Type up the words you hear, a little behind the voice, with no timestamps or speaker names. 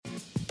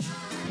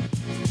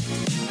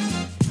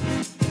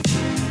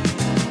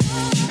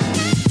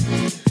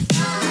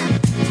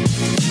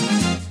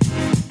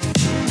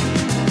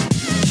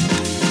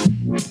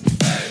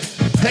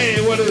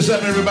what is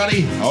up,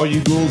 everybody? All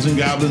you ghouls and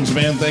goblins,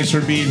 man, thanks for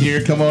being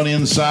here. Come on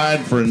inside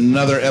for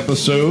another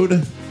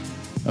episode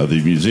of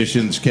the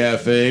Musicians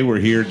Cafe. We're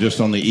here just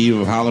on the eve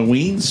of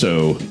Halloween,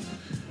 so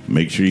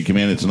make sure you come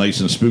in. It's nice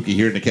and spooky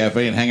here in the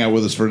cafe and hang out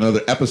with us for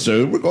another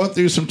episode. We're going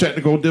through some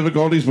technical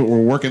difficulties, but we're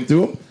working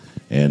through them.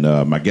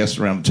 And my guests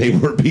around the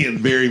table are being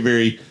very,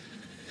 very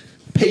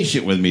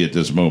patient with me at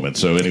this moment.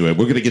 So anyway,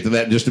 we're going to get to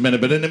that in just a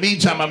minute. But in the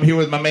meantime, I'm here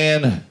with my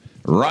man,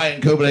 Ryan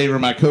Copenhaver,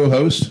 my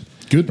co-host.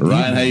 Good.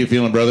 Ryan, how you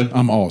feeling, brother?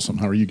 I'm awesome.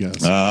 How are you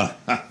guys?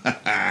 I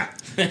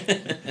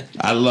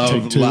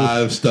love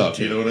live stuff.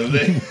 You know what I'm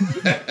saying?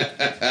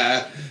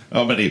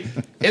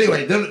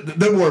 Anyway,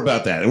 no more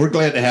about that. We're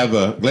glad to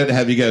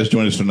have you guys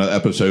join us for another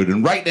episode.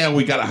 And right now,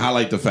 we got to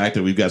highlight the fact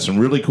that we've got some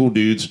really cool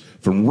dudes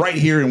from right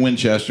here in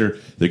Winchester.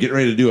 They're getting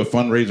ready to do a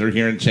fundraiser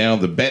here in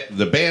town. The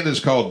band is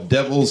called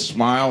Devil's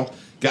Smile.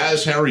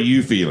 Guys, how are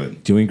you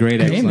feeling? Doing great,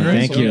 excellent.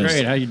 Thank you.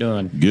 Great. How you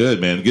doing? Good,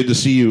 man. Good to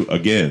see you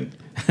again.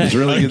 It's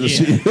really good to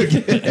see you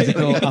again.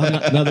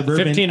 Another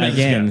bourbon 15 minutes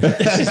again.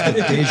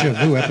 Deja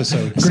vu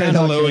episode. Say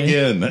hello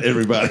again,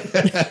 everybody.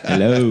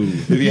 Hello.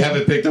 If you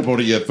haven't picked up on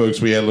it yet, folks,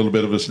 we had a little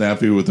bit of a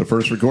snafu with the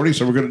first recording,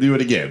 so we're going to do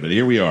it again. But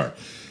here we are.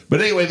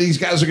 But anyway, these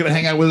guys are going to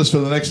hang out with us for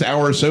the next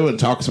hour or so and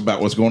talk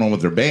about what's going on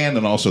with their band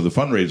and also the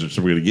fundraiser,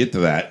 so we're going to get to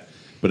that.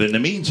 But in the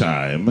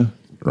meantime,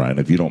 Ryan,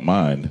 if you don't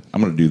mind,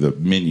 I'm going to do the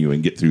menu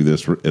and get through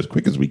this as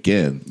quick as we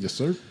can. Yes,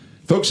 sir.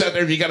 Folks out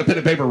there, if you got a pen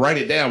and paper, write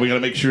it down. We got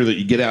to make sure that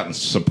you get out and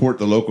support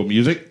the local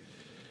music.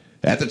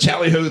 At the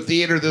Tally-Ho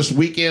Theater this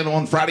weekend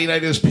on Friday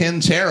night is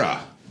Pantera.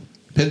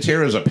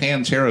 Pantera is a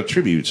Pantera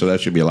tribute, so that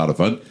should be a lot of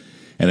fun.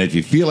 And if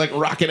you feel like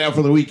rocking out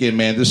for the weekend,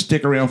 man, just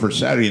stick around for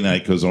Saturday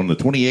night, because on the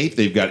 28th,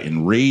 they've got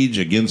Enrage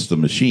Against the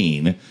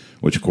Machine,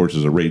 which, of course,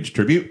 is a Rage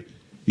tribute.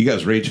 You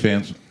guys Rage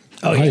fans?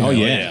 Oh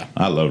yeah.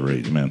 I love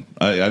Rage, man.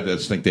 I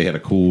just think they had a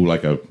cool,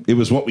 it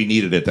was what we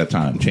needed at that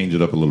time. Change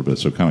it up a little bit,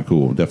 so kind of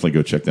cool. Definitely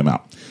go check them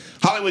out.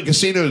 Hollywood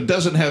Casino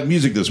doesn't have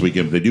music this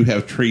weekend, but they do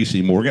have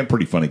Tracy Morgan,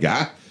 pretty funny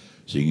guy.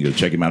 So you can go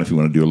check him out if you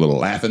want to do a little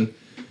laughing.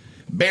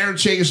 Bear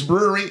Chase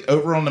Brewery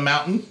over on the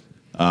mountain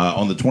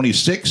on the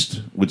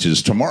 26th, which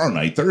is tomorrow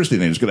night, Thursday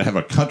night, is going to have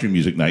a country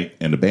music night,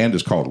 and the band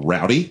is called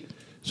Rowdy,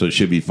 so it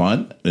should be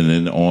fun. And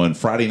then on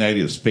Friday night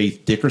is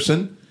Faith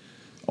Dickerson.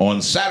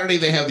 On Saturday,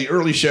 they have the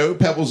early show,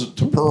 Pebbles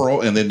to Pearl,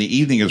 and then the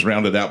evening is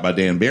rounded out by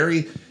Dan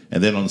Barry.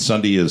 And then on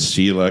Sunday is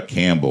Sheila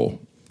Campbell.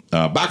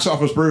 Box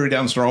Office Brewery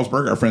down in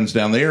Strasburg, our friends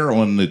down there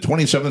on the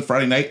 27th,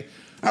 Friday night.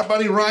 Our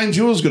buddy Ryan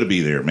Jewell's going to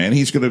be there, man.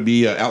 He's going to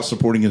be out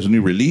supporting his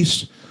new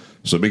release.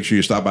 So make sure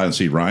you stop by and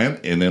see Ryan.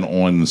 And then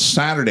on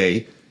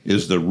Saturday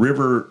is the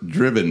River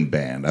Driven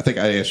Band. I think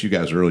I asked you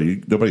guys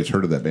earlier. Nobody's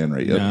heard of that band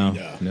right yet?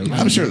 No.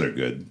 I'm sure they're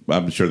good.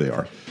 I'm sure they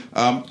are.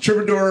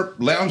 Troubadour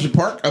Lounge and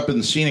Park up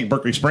in scenic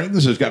Berkeley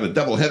Springs has got a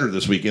doubleheader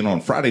this weekend.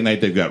 On Friday night,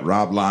 they've got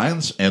Rob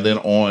Lyons. And then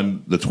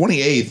on the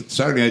 28th,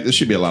 Saturday night, this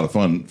should be a lot of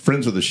fun.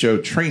 Friends of the show,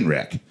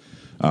 Trainwreck,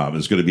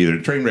 is going to be there.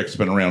 Trainwreck's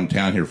been around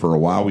town here for a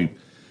while. We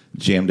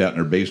jammed out in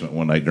their basement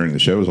one night during the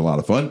show. It was a lot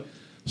of fun.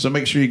 So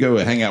make sure you go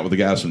hang out with the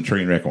guys from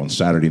Trainwreck on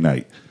Saturday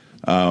night.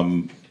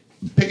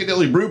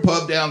 Piccadilly Brew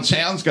Pub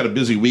downtown's got a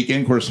busy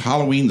weekend. Of course,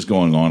 Halloween's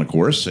going on, of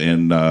course.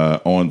 And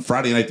on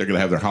Friday night, they're going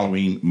to have their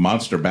Halloween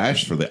Monster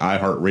Bash for the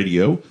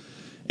iHeartRadio.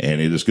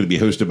 And it is going to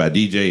be hosted by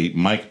DJ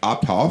Mike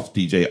Opthoff.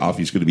 DJ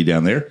Offie's going to be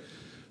down there.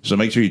 So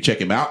make sure you check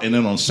him out. And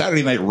then on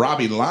Saturday night,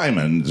 Robbie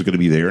Lyman is going to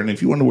be there. And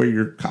if you want to wear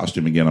your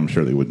costume again, I'm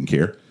sure they wouldn't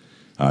care.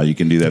 You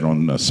can do that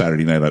on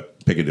Saturday night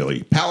at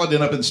Piccadilly.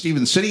 Paladin up in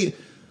Stevens City.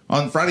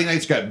 On Friday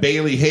night's got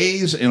Bailey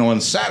Hayes, and on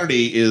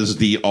Saturday is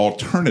the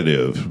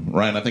Alternative.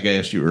 Ryan, I think I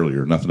asked you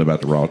earlier. Nothing about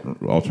the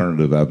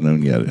Alternative I've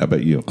known yet. How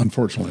about you?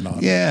 Unfortunately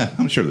not. Yeah,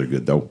 I'm sure they're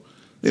good, though.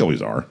 They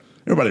always are.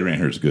 Everybody around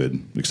here is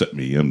good, except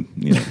me.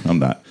 I'm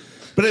not.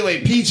 But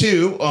anyway,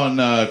 P2 on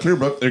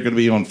Clearbrook, they're going to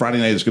be on Friday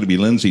night. It's going to be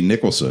Lindsay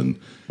Nicholson.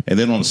 And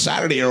then on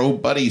Saturday, our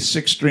old buddy,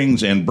 Six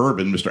Strings and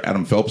Bourbon, Mr.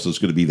 Adam Phelps, is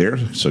going to be there.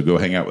 So go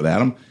hang out with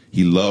Adam.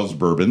 He loves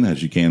bourbon,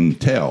 as you can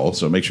tell.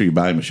 So make sure you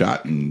buy him a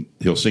shot, and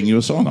he'll sing you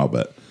a song, I'll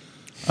bet.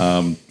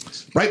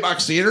 Bright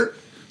Box Theater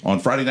on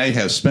Friday night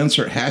has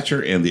Spencer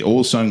Hatcher and the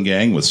Old Sun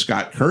Gang with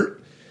Scott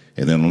Kurt.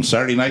 And then on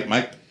Saturday night,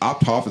 Mike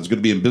Opthoff is going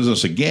to be in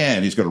business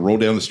again. He's going to roll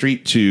down the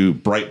street to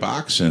Bright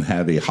Box and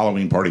have a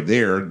Halloween party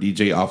there.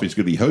 DJ Offie's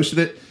going to be hosting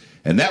it.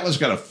 And that one's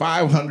got a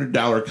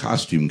 $500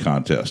 costume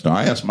contest. Now,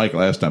 I asked Mike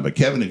last time, but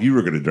Kevin, if you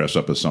were going to dress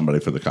up as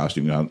somebody for the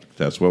costume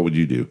contest, what would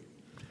you do?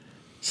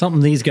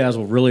 Something these guys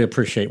will really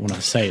appreciate when I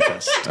say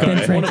this. It's going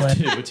to be one of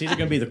two. It's either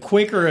going to be the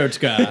Quaker Oats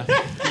guy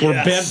or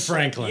Ben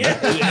Franklin.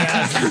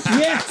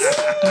 Yes,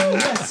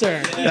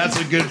 sir. That's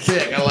a good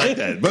pick. I like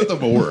that. Both of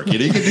them will work. You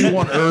can do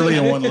one early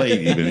and one late,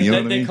 even. You know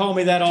what I mean? They call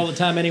me that all the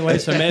time anyway,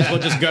 so I may as well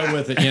just go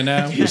with it, you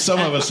know? Some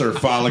of us are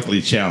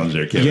follically challenged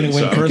there, Kevin. You're going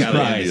to win so first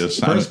prize.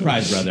 First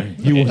prize, brother.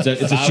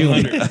 It's a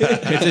shoe-in.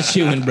 It's a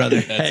shoe-in, brother.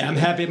 Hey, I'm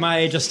happy at my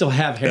age I still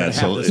have hair That's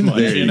to have this much,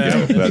 there you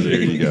know? Go. There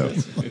you go.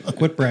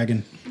 Quit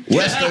bragging.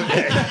 West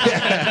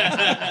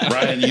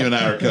Brian, you and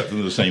I are cut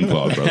from the same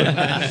cloth, brother.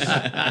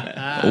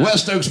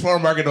 West Oaks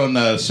Farm Market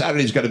on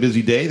Saturday's got a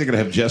busy day. They're going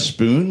to have Jess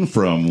Spoon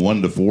from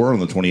 1 to 4 on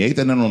the 28th.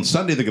 And then on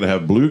Sunday, they're going to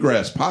have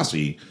Bluegrass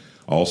Posse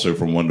also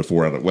from 1 to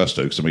 4 out at West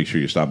Oaks. So make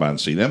sure you stop by and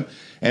see them.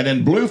 And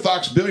then Blue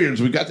Fox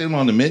Billiards, we've got them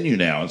on the menu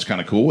now. It's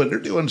kind of cool. And they're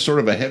doing sort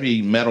of a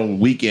heavy metal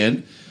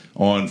weekend.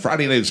 On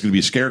Friday night, it's going to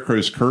be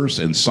Scarecrow's Curse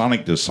and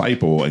Sonic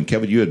Disciple. And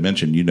Kevin, you had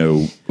mentioned you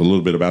know a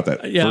little bit about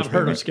that. Yeah, I've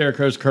heard of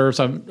Scarecrow's Curse.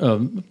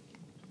 I'm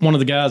one of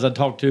the guys I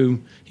talked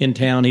to in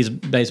town. He's a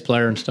bass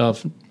player and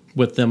stuff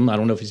with them. I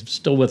don't know if he's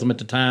still with them at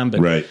the time,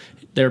 but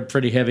they're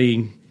pretty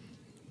heavy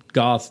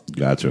goth.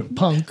 Gotcha.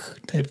 Punk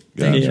type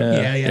Gotcha. thing.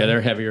 Yeah,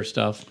 they're heavier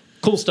stuff.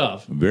 Cool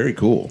stuff. Very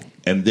cool.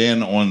 And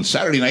then on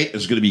Saturday night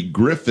is going to be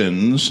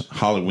Griffin's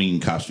Halloween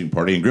costume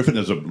party. And Griffin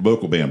is a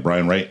local band,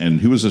 Brian, right?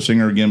 And who was the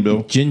singer again,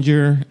 Bill?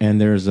 Ginger,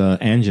 and there's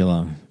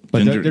Angela.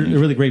 But they're a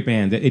really great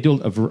band. They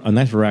do a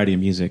nice variety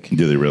of music.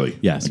 Do they really?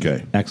 Yes.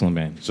 Okay. Excellent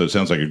band. So it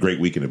sounds like a great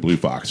weekend at Blue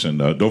Fox. And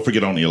don't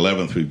forget on the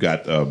 11th, we've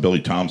got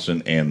Billy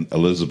Thompson and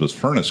Elizabeth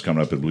Furnace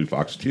coming up at Blue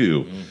Fox,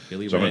 too. So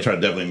I'm going to try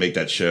to definitely make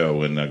that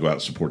show and go out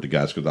and support the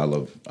guys because I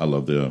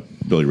love the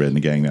Billy Red and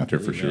the gang out there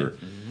for sure.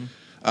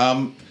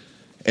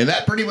 And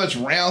that pretty much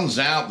rounds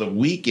out the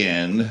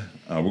weekend.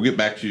 We'll get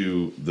back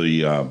to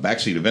the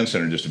Backseat Event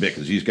Center in just a bit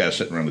because these guys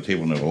sitting around the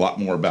table know a lot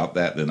more about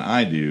that than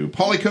I do.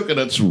 Paulie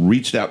Coconuts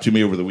reached out to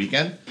me over the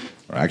weekend,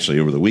 or actually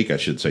over the week, I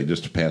should say,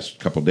 just the past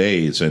couple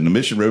days. And the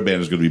Mission Road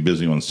Band is going to be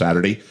busy on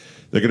Saturday.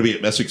 They're going to be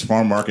at Essex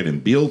Farm Market in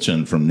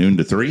Bealton from noon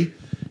to 3.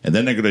 And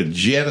then they're going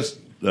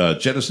to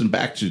jettison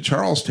back to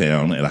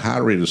Charlestown at a high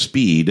rate of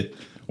speed,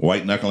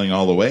 white knuckling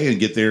all the way, and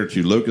get there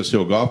to Locust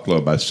Hill Golf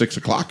Club by 6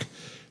 o'clock.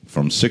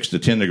 From 6 to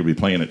 10, they're going to be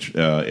playing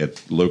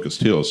at Locust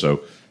Hill.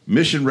 So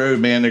Mission Road,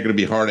 man, they're going to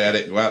be hard at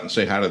it. Go out and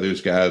say hi to those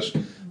guys.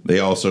 They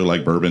also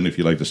like bourbon. If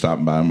you'd like to stop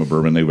and buy them a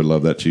bourbon, they would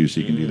love that too. So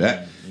you can do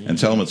that. And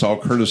tell them it's all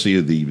courtesy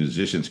of the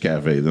Musicians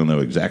Cafe. They'll know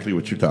exactly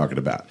what you're talking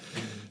about.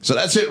 So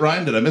that's it,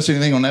 Ryan. Did I miss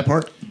anything on that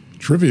part?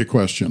 Trivia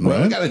question, Well,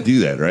 right? I got to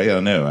do that, right? I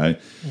know.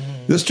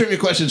 This trivia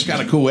question is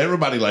kind of cool.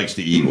 Everybody likes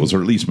the Eagles,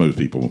 or at least most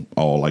people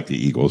all like the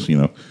Eagles, you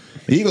know.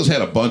 The Eagles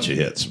had a bunch of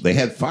hits. They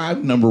had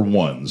 5 number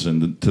ones.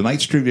 And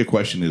tonight's trivia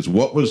question is,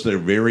 what was their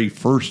very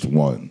first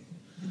one?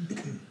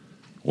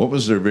 What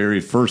was their very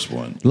first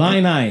one?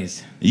 Lion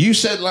Eyes. You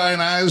said Lion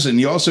Eyes, and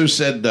you also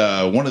said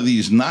One of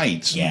These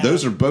Nights. Yeah.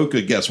 Those are both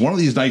good guesses. One of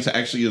These Nights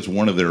actually is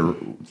one of their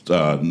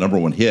number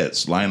one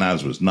hits. Lion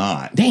Eyes was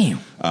not. Damn.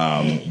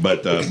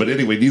 But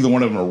anyway, neither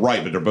one of them are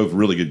right, but they're both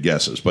really good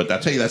picked But I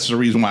tell you, that's the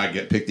reason why I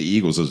picked the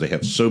Eagles is they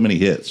have so many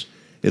hits.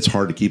 It's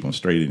hard to keep them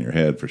straight in your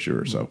head for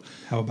sure. So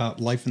How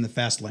about Life in the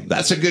Fast Lane?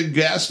 that's a good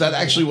guess. That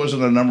actually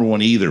wasn't a number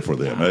one either for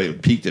them.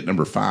 It peaked at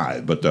number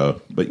 5. But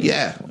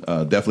yeah,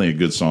 definitely a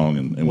good song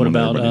and What one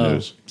about everybody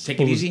knows. Take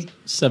it easy.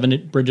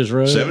 Seven Bridges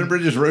Road? Seven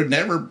Bridges Road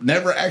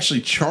never actually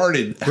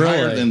charted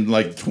higher Really? than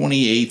like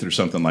 28th or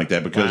something like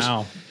that because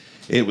Wow.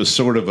 it was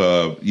sort of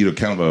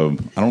kind of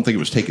I don't think it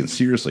was taken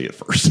seriously at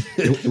first.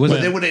 But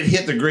then when it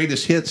hit the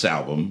Greatest Hits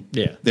album,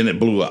 Yeah. then it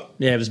blew up.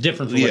 Yeah, it was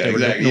different from what Yeah, they were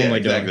exactly. normally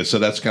exactly. doing. So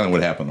that's kind of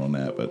what happened on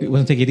that. But It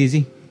wasn't Take It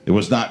Easy? it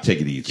was not Take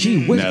It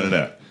Easy. whiz. No.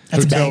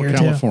 That's a Hotel banger,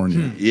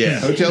 California. Yeah,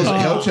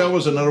 Hotel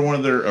was another one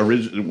of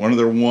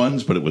their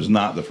ones, but it was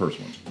not the first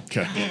one.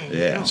 Okay.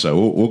 Yeah,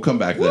 so we'll come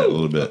back to that a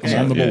little bit.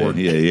 On the board.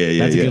 Yeah.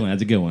 That's a good one.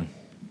 That's a good one.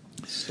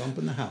 Stump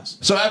in the house.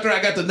 So after I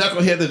got the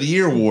Knucklehead of the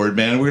Year award,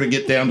 man, we're going to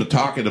get down to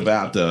talking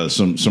about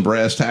some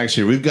brass tacks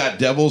here. We've got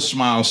Devil's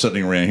Smile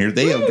sitting around here.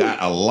 They have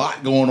got a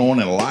lot going on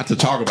and a lot to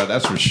talk about,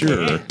 that's for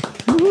sure.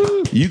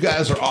 You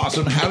guys are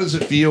awesome. How does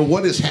it feel?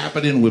 What is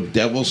happening with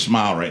Devil's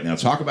Smile right now?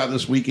 Talk about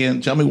this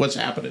weekend. Tell me what's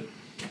happening.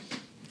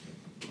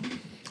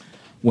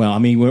 Well, I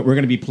mean, we're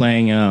going to be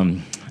playing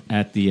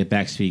at the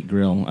Backseat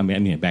Grill. I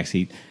mean,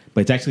 Backseat,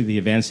 but it's actually the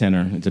event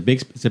center. It's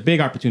a big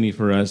opportunity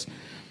for us.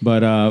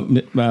 But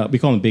we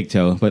call him Big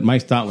Toe. But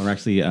Mike Stotler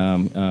actually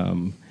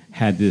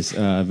had this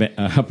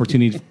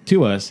opportunity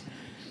to us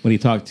when he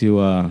talked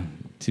to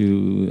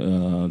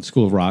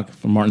School of Rock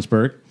from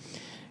Martinsburg,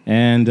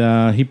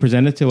 and he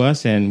presented to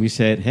us, and we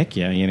said, "Heck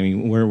yeah!" You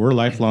know, we're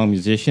lifelong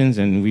musicians,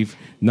 and we've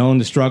known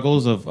the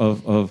struggles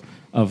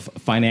of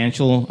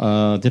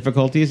financial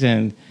difficulties,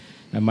 and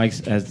Mike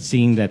has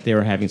seen that they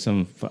were having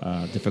some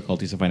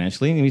difficulties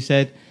financially, and we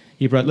said,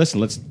 "He brought,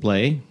 listen, let's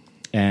play."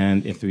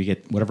 And if we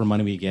get whatever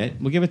money we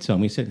get, we'll give it to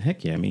them. We said,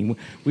 heck yeah. I mean,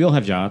 we all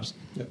have jobs.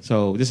 Yep.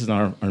 So this is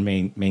our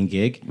main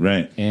gig.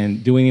 Right.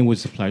 And doing it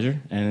was a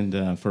pleasure.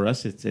 And for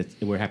us,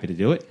 we're happy to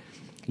do it.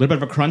 A little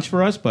bit of a crunch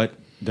for us, but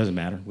it doesn't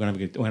matter. We're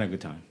going to have a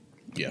good time.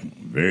 Yeah.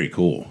 Very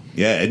cool.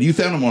 Yeah, and you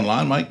found them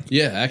online, Mike?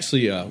 Yeah,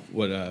 actually,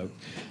 what I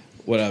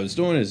was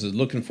doing is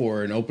looking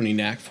for an opening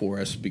act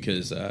for us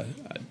because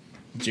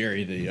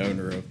Jerry, the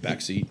owner of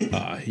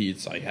Backseat,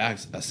 he's like, I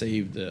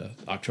saved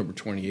October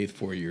 28th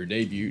for your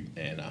debut,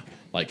 and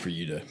like for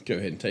you to go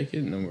ahead and take it.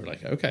 And then we're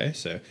like, okay.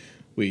 So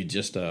we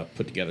just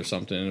put together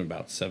something in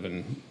about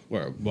 7,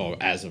 well,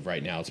 as of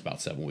right now, it's about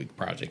 7-week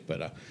project.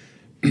 But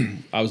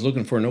I was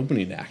looking for an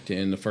opening act,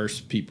 and the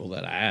first people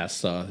that I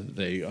asked,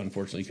 they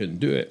unfortunately couldn't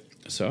do it.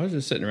 So I was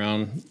just sitting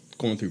around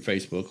going through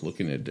Facebook,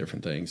 looking at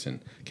different things, and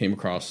came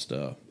across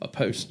a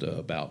post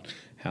about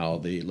how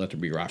the Let There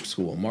Be Rock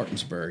School in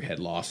Martinsburg had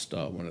lost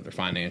one of their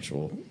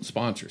financial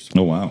sponsors.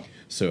 Oh, wow.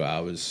 So I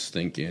was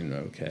thinking,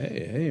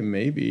 okay, hey,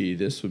 maybe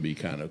this would be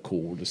kind of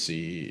cool to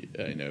see,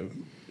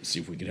 see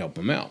if we could help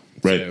them out.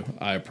 Right. So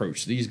I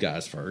approached these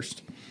guys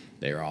first.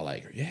 They were all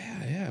like,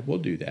 yeah, we'll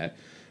do that.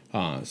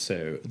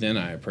 So then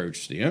I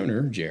approached the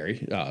owner,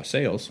 Jerry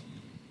Sales,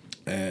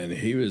 and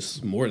he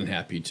was more than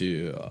happy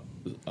to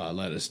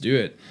let us do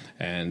it.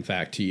 And in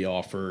fact, he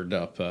offered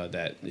up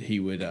that he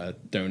would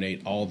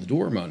donate all the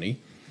door money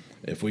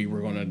if we were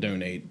going to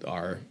donate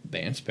our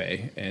band's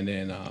pay. And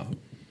then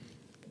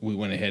we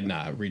went ahead and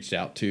I reached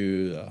out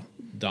to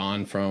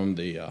Don from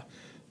the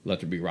Let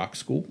There Be Rock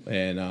School,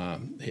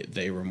 and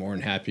they were more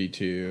than happy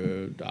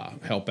to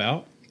help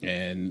out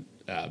and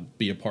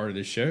be a part of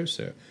this show.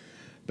 So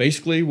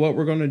basically what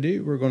we're going to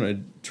do, we're going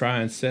to try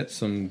and set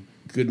some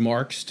good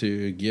marks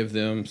to give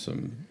them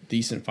some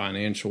decent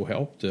financial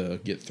help to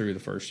get through the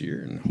first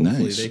year, and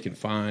hopefully they can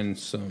find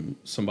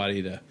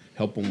somebody to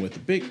help them with the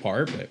big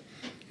part. But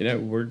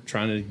we're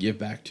trying to give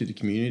back to the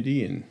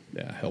community and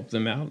help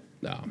them out.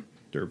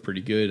 They're a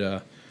pretty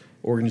good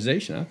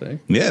organization, I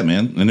think. Yeah,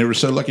 man, and they were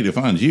so lucky to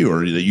find you, or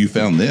that you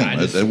found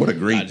them. What a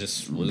great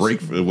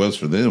break it was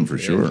for them, for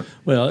sure.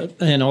 Well,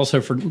 and also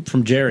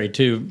from Jerry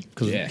too,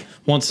 because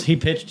once he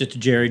pitched it to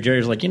Jerry,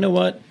 Jerry's like, you know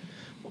what?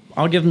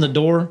 I'll give him the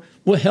door.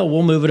 Well, hell,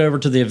 we'll move it over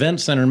to the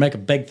event center and make a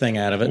big thing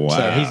out of it. Wow.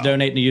 So he's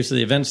donating the use of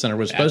the event center.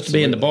 We're supposed to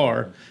be in the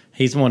bar.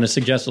 He's the one who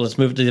suggested let's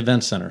move it to the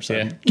event center.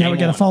 So now we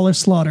got to follow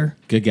Slaughter.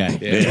 Good guy.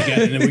 And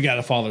then we got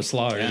to follow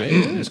Slaughter.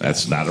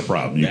 That's not a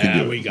problem. You can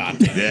do it. We got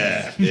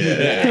that.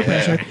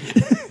 Yeah.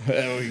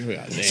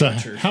 So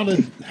how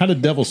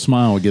did Devil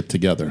Smile get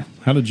together?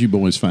 How did you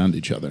boys find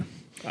each other?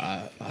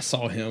 I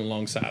saw him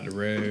alongside the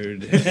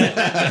road.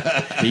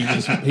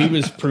 he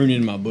was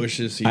pruning my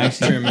bushes. He was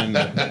trimming.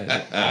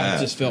 I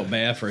just felt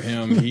bad for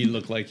him. He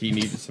looked like he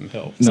needed some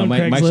help. No,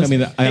 Mike showed me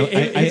that.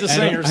 He's a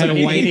singer, so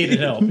he needed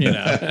help.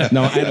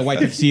 No, I had a white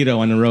tuxedo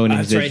on the road, and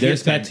he said,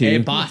 "There's that too." Hey,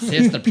 boss,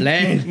 here's the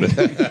plan.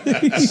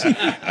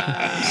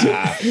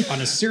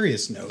 On a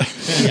serious note,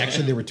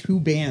 actually, there were two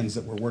bands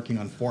that were working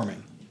on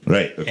forming.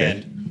 Right. Okay.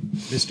 And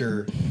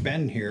Mr.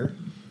 Ben here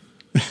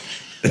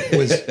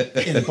was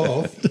in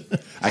both.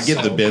 I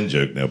get the Ben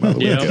joke now, by the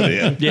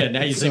way. Yeah,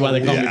 now you see why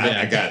they call me Ben.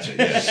 I got you.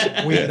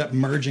 Yes. We ended up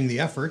merging the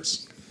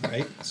efforts,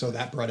 right? So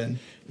that brought in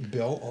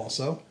Bill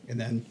also.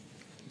 And then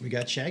we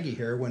got Shaggy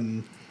here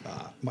when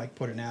Mike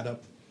put an ad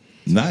up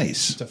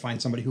Nice. to find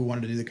somebody who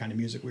wanted to do the kind of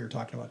music we were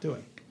talking about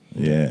doing.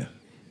 Yeah.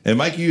 And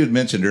Mike, you had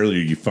mentioned earlier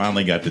you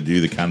finally got to do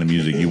the kind of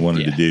music you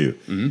wanted to do.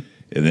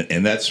 Mm-hmm.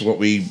 And that's what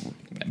we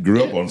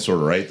grew up on, sort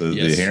of, right?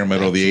 The hair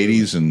metal of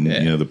the 80s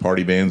and the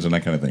party bands and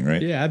that kind of thing,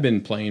 right? Yeah, I've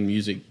been playing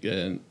music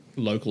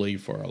locally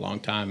for a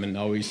long time, and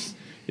always,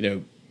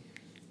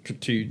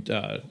 pursued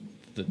the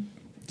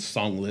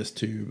song list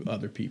to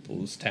other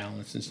people's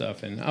talents and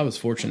stuff. And I was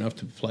fortunate enough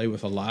to play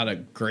with a lot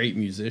of great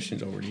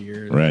musicians over the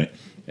years. Right.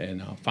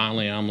 And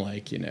finally, I'm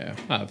like,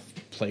 I've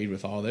played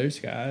with all those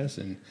guys,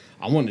 and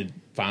I want to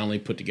finally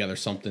put together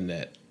something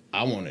that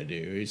I want to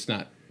do. It's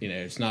not,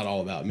 it's not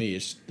all about me.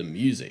 It's the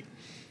music.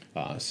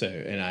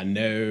 And I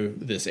know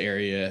this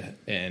area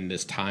and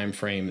this time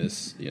frame,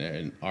 this,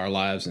 in our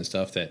lives and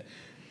stuff, that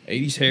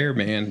 80s hair,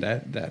 man,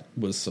 that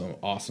was some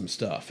awesome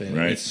stuff. And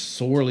it's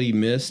sorely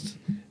missed.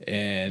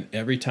 And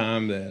every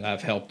time that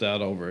I've helped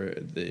out over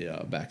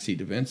the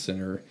Backseat Event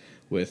Center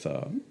with,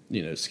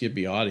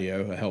 Skippy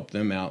Audio, I helped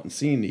them out and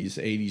seeing these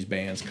 80s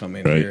bands come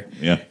in here.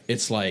 Yeah.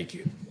 It's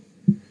like,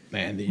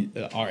 man,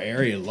 our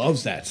area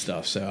loves that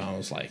stuff. So I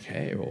was like,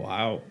 hey,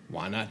 well,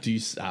 why not do?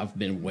 I've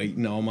been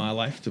waiting all my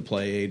life to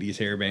play 80s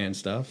hair band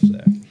stuff.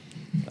 So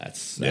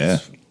that's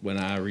when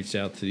I reached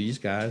out to these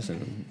guys,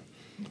 and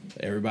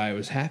everybody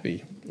was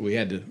happy. We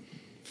had to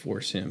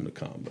force him to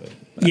come, but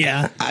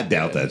I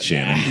doubt that,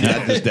 Shannon.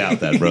 I just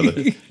doubt that,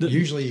 brother.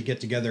 Usually you get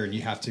together and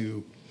you have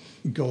to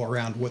go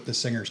around what the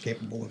singer's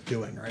capable of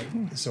doing, right?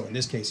 So in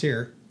this case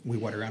here, we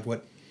went around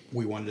what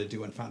we wanted to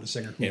do and found a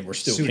singer who and we're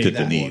still suited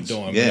capable that. of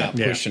doing. We're not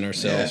pushing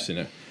ourselves.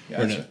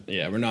 Gotcha.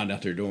 We're not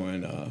out there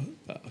doing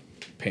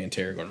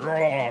Pantera going.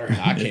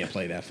 I can't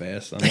play that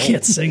fast. I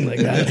can't sing like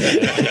that.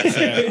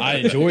 So I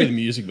enjoy the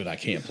music, but I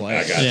can't play.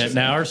 I got you.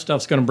 Now our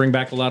stuff's going to bring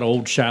back a lot of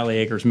old Shiley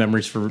Acres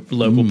memories for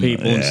local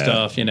people and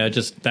stuff.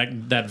 Just that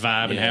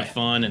vibe and have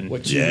fun and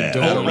What you were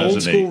doing.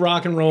 old school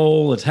rock and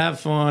roll. Let's have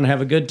fun,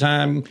 have a good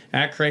time,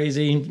 act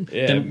crazy,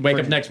 then wake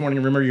up next morning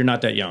and remember you're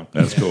not that young.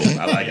 That's cool.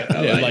 I like it.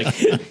 I like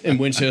it. In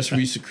Winchester,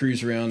 we used to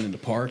cruise around in the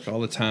park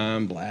all the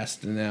time,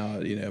 blasting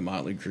out,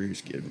 Motley Crue,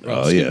 Skid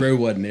Row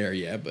wasn't there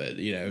yet, but,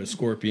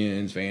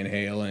 Scorpions, Van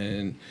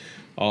Halen,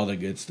 all the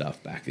good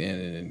stuff back then.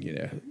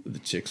 And, the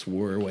chicks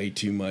wore way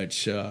too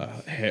much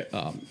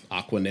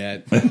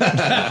Aquanet.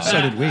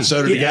 So did we.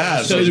 So did the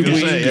guys. So did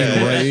we.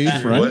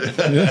 Rave, right?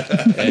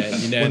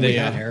 And, we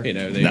had hair.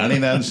 they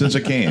 99 cents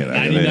a can.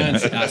 99.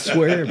 I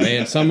swear,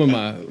 man. Some of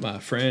my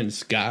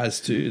friends,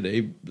 guys too,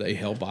 they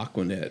help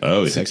Aquanet.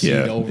 Oh, succeed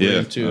over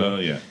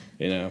into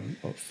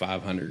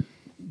 500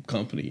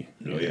 company.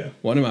 Oh, yeah.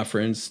 One of my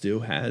friends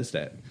still has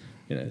that,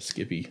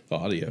 Skippy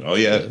audio. Oh,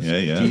 yeah.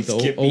 Yeah.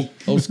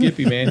 Old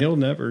Skippy, man, he'll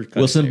never cut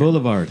Wilson his hair.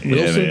 Boulevard.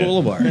 Wilson man.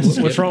 Boulevard.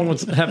 What's wrong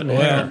with having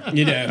hair?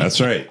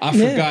 That's right. I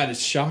forgot. It's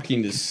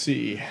shocking to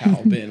see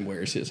how Ben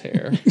wears his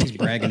hair. He's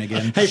bragging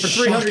again. Hey, for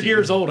 300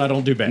 years old, I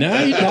don't do bad.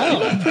 No, you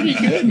don't. Pretty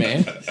good,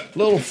 man. A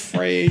little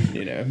frayed,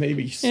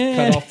 maybe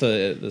cut off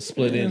the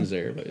split ends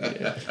there, but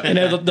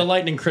yeah. The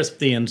lightning crisped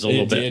the ends a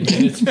little bit.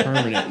 And it's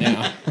permanent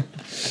now.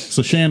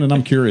 So Shannon,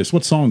 I'm curious,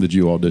 what song did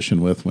you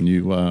audition with when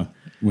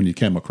you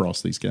came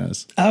across these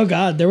guys? Oh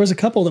God, there was a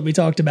couple that we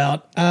talked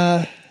about.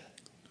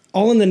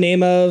 All in the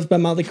Name of by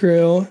Motley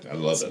Crue. I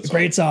love that song.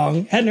 Great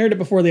song. Hadn't heard it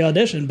before the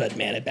audition, but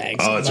man, it bangs.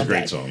 Oh, it's a Love great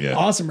that. song, yeah.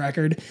 Awesome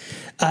record.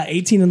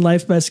 18 in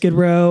Life by Skid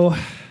Row.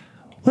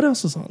 What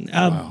else was on?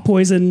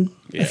 Poison.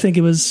 I think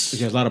it was.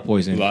 There's a lot of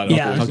poison.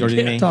 Yeah. Talk Dirty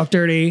to Me. Talk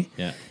Dirty.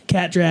 Yeah.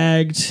 Cat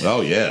Dragged.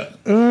 Oh, yeah.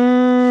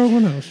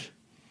 What else?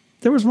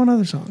 There was one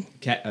other song.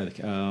 I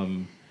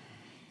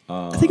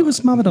think it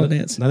was Mama Don't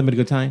Dance. Nothing but a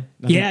good time.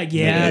 Nothing-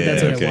 Yeah,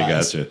 that's what it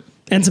was. Gotcha.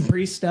 And some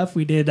Priest stuff.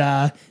 We did.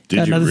 Got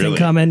you Another really? Thing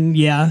Coming.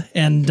 Yeah,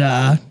 and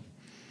gosh,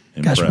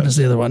 what is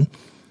the other one?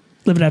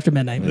 Living After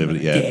Midnight.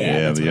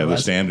 Yeah, that's what it the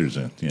was. standards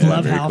in. Yeah,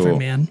 Love very Halford, cool.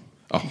 man.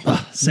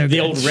 Oh, so The good.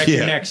 old Wreck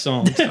Your Yeah. Neck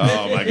song.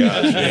 Oh my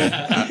gosh!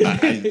 Yeah.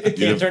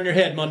 Can't turn your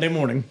head Monday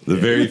morning. The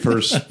very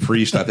first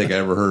Priest I think I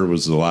ever heard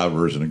was the live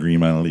version of Green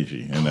Mountain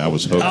Lychee, and I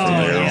was hooked from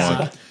there yeah.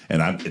 on.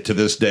 And to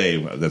this day,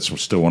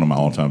 that's still one of my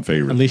all-time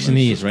favorites. Unleash the It's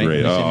Knees, just right?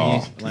 Great.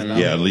 Unleash the Oh, Knees.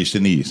 yeah, Unleash the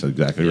Knees.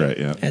 Exactly right.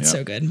 Yeah, That's yeah.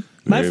 so good.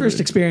 My Very, first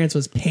very experience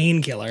was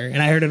Painkiller,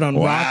 and I heard it on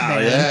Wow, Rock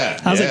Band. yeah,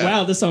 I was like, yeah.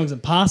 wow, this song's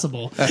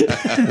impossible. What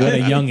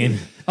a youngin'.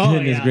 Oh,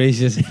 Goodness yeah.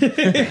 gracious.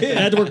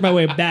 I had to work my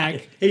way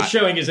back. He's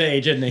showing his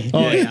age, isn't he?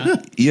 Oh,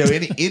 yeah.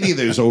 Any of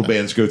those old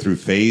bands go through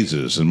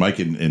phases, and Mike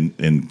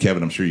and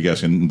Kevin, I'm sure you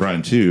guys can, and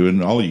Brian too,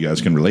 and all of you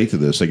guys can relate to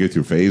this. They go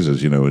through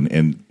phases,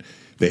 and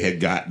they had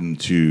gotten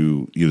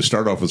to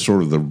start off with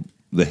sort of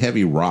the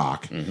heavy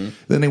rock. Mm-hmm.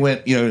 Then they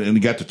went, and they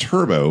got to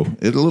turbo.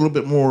 It's a little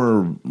bit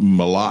more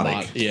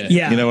melodic. Yeah.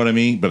 Yeah. You know what I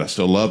mean? But I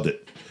still loved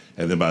it.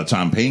 And then by the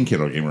time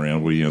Painkiller came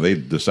around, they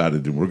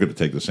decided we're going to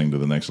take this thing to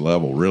the next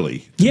level,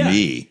 really, to Yeah.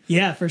 me.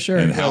 Yeah, for sure.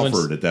 And Well,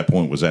 Halford at that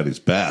point was at his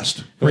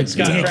best. When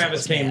Scott Yeah.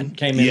 Travis came in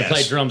Yes. to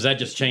play drums, that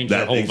just changed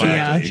their whole vibe.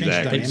 Yeah.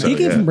 exactly. He So, he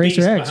came yeah. from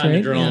Racer Beast X, behind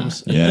right? the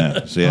drums.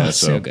 Yeah, so,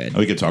 so good.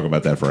 We could talk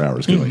about that for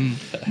hours, couldn't we?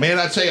 Man,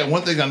 I tell you,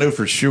 one thing I know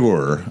for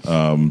sure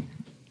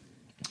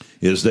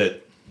is that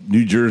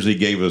New Jersey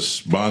gave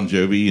us Bon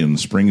Jovi and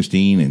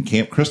Springsteen and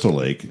Camp Crystal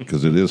Lake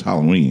because it is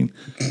Halloween.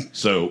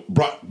 So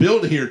brought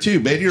Bill to here too.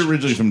 Man, you're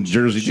originally from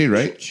Jersey too,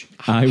 right?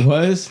 I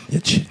was.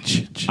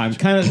 I'm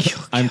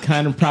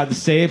kind of proud to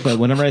say it, but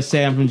whenever I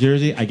say I'm from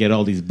Jersey, I get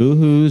all these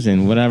boo-hoos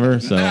and whatever.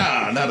 So,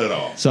 Nah, not at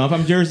all. so I'm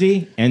from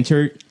Jersey.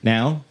 Enter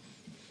now.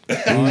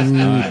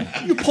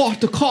 You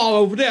parked the car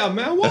over there,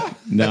 man. What?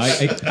 No,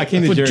 I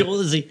came to With Jersey.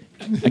 Jersey.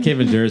 I came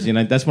from Jersey,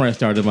 and that's where I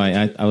started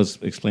I was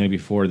explaining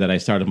before that I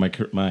started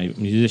my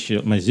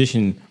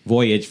musician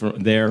voyage from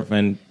there.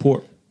 And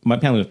poor, my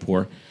family was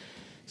poor,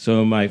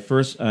 so my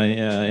first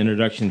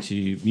introduction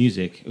to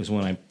music was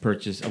when I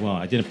purchased. Well,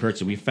 I didn't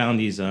purchase. We found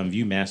these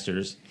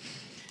ViewMasters,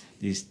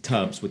 these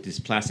tubs with this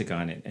plastic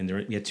on it, and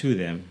we had two of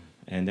them.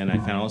 And then I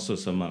found also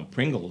some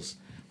Pringles,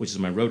 which is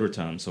my rotor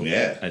tom. So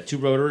Yeah. I had two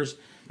rotors.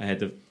 I had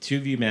the two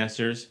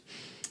ViewMasters.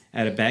 I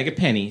had a bag of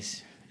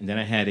pennies. And then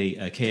I had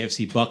a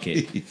KFC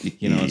bucket,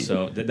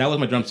 So that was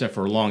my drum set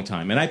for a long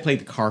time. And I played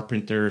the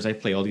Carpenters. I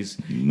played all these,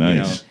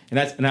 Nice.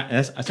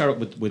 I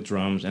started with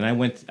drums. And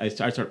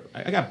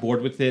I got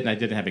bored with it, and I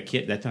didn't have a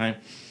kit at that time.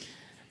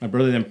 My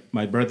brother,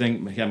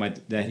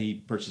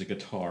 he purchased a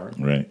guitar.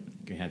 Right.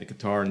 He had the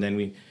guitar, and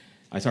then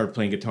I started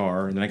playing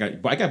guitar, and then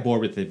I got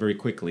bored with it very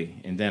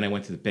quickly. And then I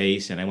went to the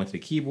bass, and I went to the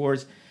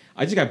keyboards.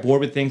 I just got bored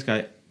with things.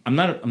 I'm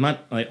not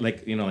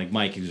like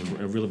Mike, who's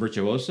a real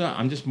virtuoso.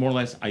 I'm just more or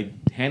less, I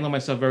handle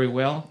myself very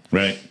well.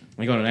 Right.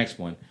 I go to the next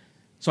one.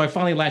 So I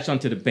finally latched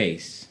onto the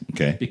bass.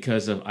 Okay.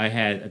 Because I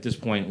had, at this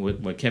point,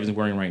 what Kevin's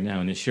wearing right now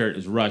in his shirt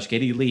is Rush,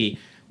 Geddy Lee.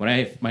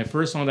 My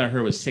first song that I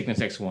heard was Cygnus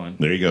X1.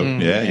 There you go.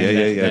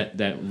 Yeah.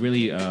 That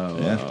really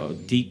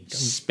deep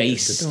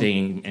space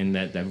thing and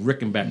that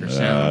Rickenbacker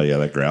sound.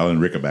 That growling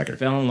Rickenbacker.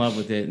 Fell in love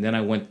with it, and then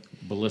I went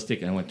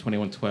ballistic, and I went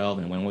 2112,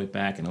 and went all the way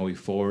back and all the way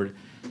forward.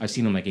 I've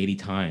seen them like 80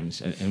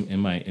 times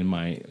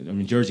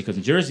in Jersey, because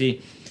in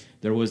Jersey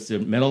there was the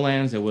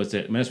Meadowlands, there was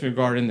the Madison Square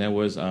Garden, there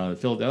was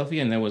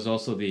Philadelphia, and there was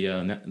also the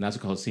Nassau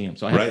Coliseum.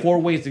 So I had 4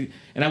 ways to,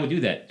 and I would do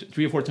that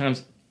 3 or 4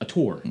 times a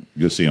tour. Good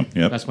to see him.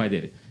 Yep. That's why I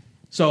did it.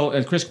 So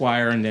and Chris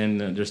Squire, and then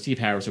there's Steve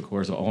Harris, of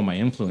course, all my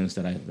influence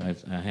that I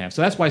have.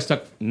 So that's why I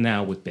stuck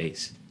now with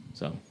bass.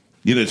 So.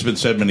 It's been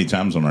said many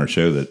times on our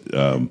show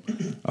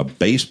that a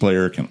bass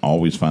player can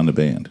always find a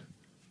band.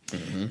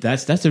 Mm-hmm.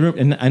 That's the room,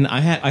 and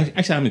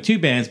I'm in 2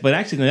 bands, but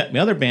actually in the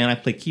other band I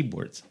play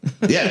keyboards.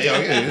 Yeah,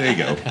 there you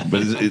go.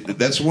 But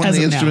that's one of As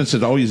the of now. instruments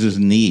that always is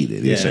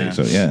needed. You Yeah. say.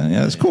 So yeah,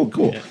 that's cool.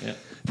 Yeah.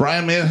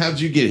 Brian, man, how did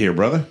you get here,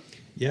 brother?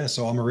 Yeah,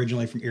 so I'm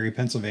originally from Erie,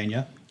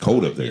 Pennsylvania.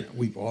 Cold up there.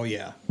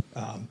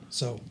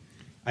 So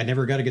I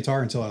never got a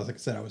guitar until, like I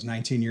said, I was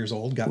 19 years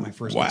old, got my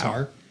first Wow.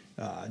 guitar,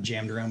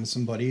 jammed around with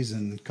some buddies,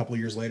 and a couple of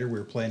years later, we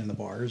were playing in the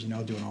bars,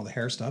 doing all the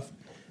hair stuff.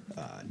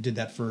 Did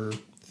that for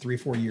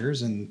 3-4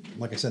 years, and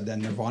like I said, then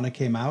Nirvana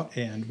came out,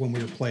 and when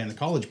we were playing the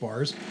college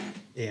bars,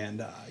 and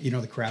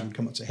the crowd would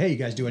come up and say, "Hey, you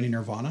guys do any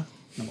Nirvana?"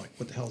 And I'm like,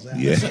 "What the hell is that?"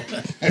 Yeah.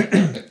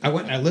 So I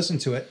went and I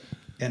listened to it,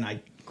 and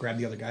I grabbed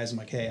the other guys. I'm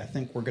like, "Hey, I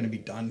think we're going to be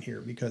done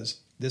here because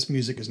this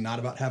music is not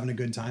about having a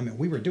good time." And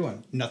we were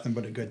doing nothing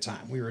but a good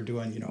time. We were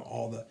doing,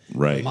 all the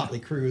Motley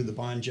Crue, the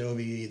Bon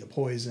Jovi, the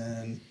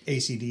Poison,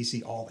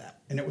 AC/DC, all that,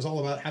 and it was all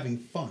about having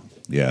fun.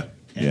 Yeah.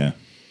 And,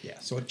 yeah.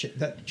 So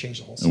that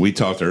changed the whole. And we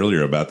talked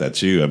earlier about that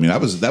too. I mean,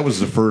 that was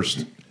the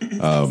first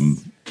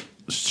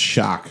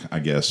shock, I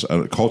guess.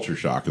 Culture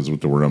shock is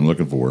what the word I'm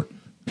looking for.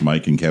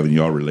 Mike and Kevin,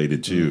 you all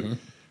related to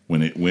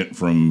when it went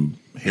from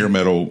hair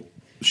metal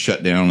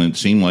shut down, and it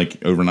seemed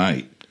like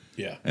overnight.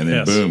 Yeah. And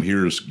then boom,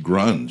 here's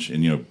grunge,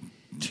 and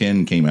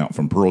 10 came out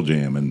from Pearl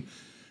Jam, and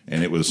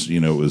it was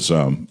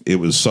it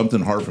was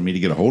something hard for me to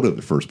get a hold of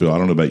at first, Bill. I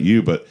don't know about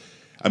you, but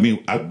I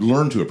mean, I've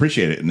learned to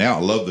appreciate it, and now I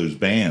love those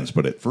bands.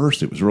 But at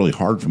first, it was really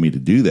hard for me to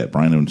do that,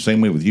 Brian. And same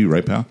way with you,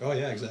 right, pal? Oh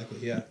yeah, exactly.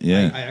 Yeah.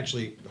 Yeah. I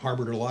actually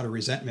harbored a lot of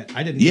resentment.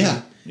 I didn't.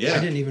 Yeah. I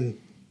didn't even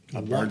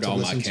want burned to all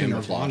my listen to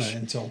Nirvana camouflage.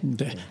 until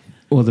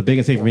Well, the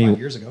biggest thing 4 for or me 5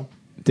 years ago.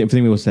 the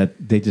thing was that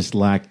they just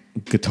lacked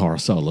guitar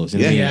solos.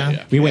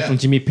 And we went from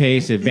Jimmy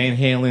Page to Van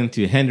Halen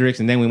to Hendrix,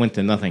 and then we went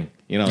to nothing.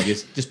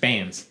 Just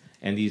bands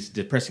and these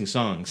depressing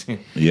songs.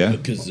 Yeah.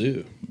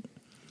 Kazoo.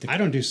 I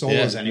don't do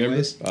solos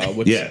anyways.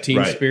 With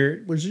Team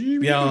Spirit. Was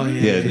Yeah,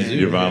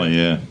 Nirvana,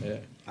 yeah.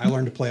 I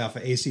learned to play off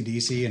of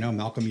AC/DC,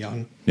 Malcolm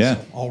Young. Yeah.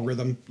 So all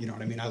rhythm, you know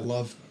what I mean? I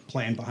love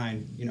playing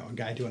behind, a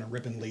guy doing a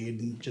ripping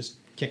lead and just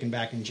kicking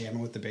back and jamming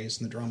with the bass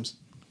and the drums.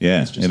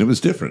 Yeah, and it was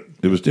different.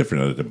 It was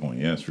different at that point,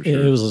 yes, for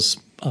sure. It was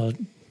a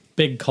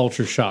big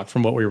culture shock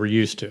from what we were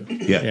used to.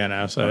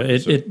 Yeah. So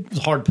it's a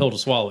hard pill to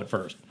swallow at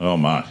first. Oh,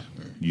 my.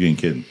 You ain't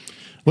kidding.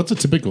 What's a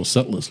typical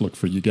set list look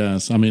for you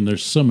guys? I mean,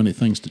 there's so many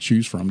things to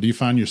choose from. Do you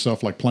find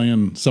yourself like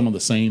playing some of the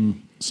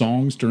same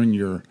songs during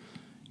your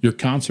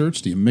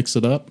concerts? Do you mix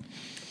it up?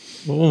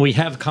 Well, when we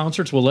have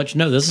concerts, we'll let you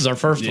know. This is our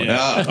first one.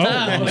 I'm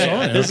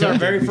sorry. This is our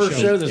very first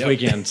show this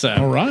weekend. So,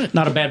 all right,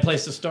 not a bad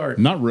place to start.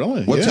 Not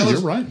really. Well, yeah, you're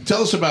right.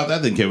 Tell us about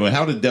that then, Kevin.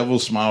 How did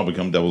Devil's Smile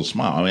become Devil's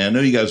Smile? I mean, I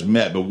know you guys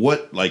met, but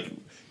what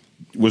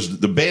was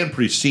the band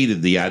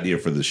preceded the idea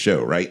for the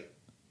show, right?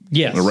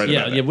 Yes. Right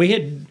about that. We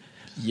had.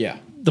 Yeah.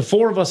 The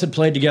four of us had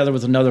played together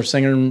with another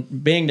singer,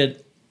 and being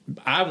that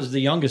I was the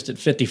youngest at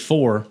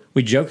 54,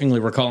 we jokingly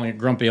were calling it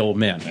Grumpy Old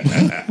Men.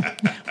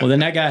 Well, then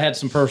that guy had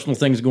some personal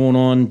things going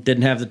on,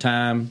 didn't have the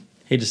time.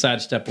 He decided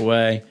to step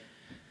away,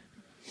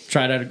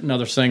 tried out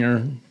another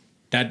singer.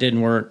 That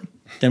didn't work.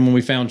 Then when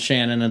we found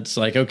Shannon, it's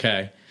like,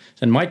 okay.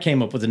 Then Mike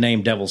came up with the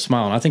name Devil's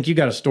Smile, and I think you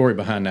got a story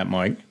behind that,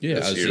 Mike.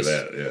 Yeah,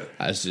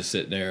 I was just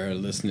sitting there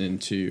listening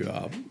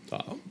to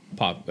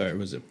Pop, or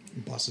was it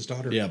Boss's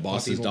Daughter? Yeah,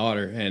 Boss's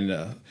Daughter,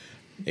 and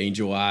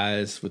Angel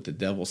Eyes with the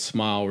Devil's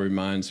Smile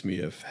reminds me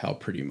of how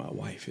pretty my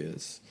wife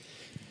is.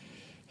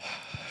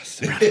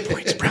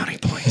 Brownie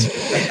points.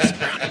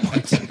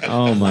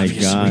 Oh my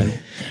God!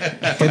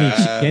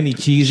 Any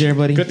cheese there,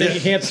 buddy? Good thing you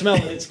can't smell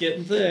it; it's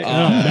getting thick. But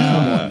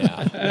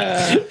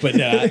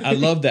I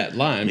love that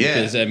line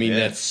because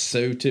that's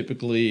so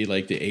typically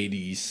like the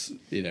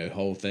 '80s,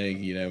 whole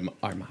thing.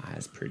 Are my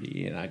eyes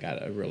pretty? And I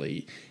got a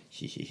really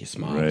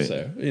smile. Right.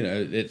 So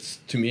it's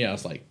to me, I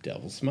was like,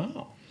 Devil's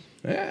Smile.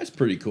 Yeah, that's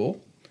pretty cool.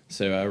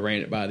 So I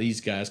ran it by these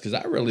guys because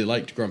I really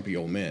liked Grumpy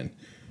Old Men.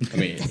 I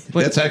mean,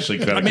 that's actually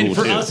kind of cool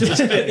for too. us, it was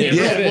fitting.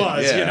 It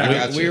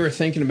was. We were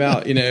thinking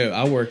about,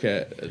 I work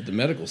at the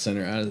medical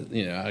center.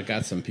 I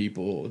got some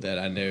people that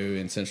I know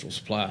in Central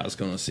Supply. I was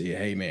going to say,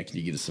 hey man, can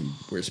you get us some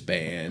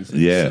wristbands?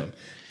 And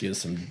get us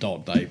some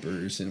adult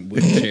diapers and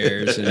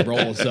wheelchairs and roll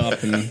us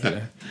up. And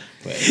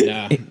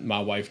but my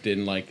wife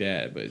didn't like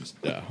that, but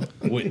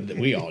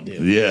we all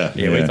did. Yeah,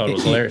 we thought it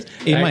was hilarious.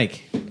 Hey,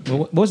 Mike,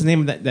 what was the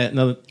name of that?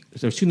 Another. So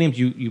there's two names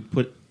you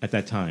put at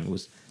that time. It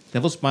was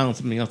Devil's Smile and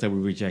something else that we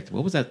rejected.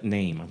 What was that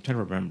name? I'm trying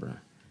to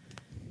remember.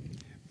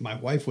 My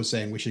wife was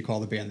saying we should call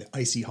the band the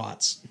Icy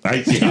Hots.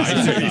 Icy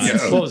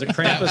Hots. What was it,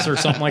 Krampus or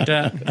something like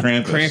that?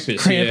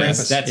 Krampus.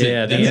 Yes. That's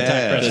it.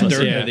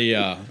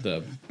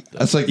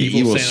 That's like the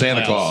evil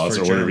Santa Claus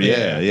or whatever.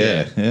 Yeah.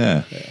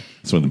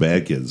 That's when the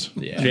bad kids.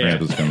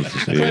 Krampus comes to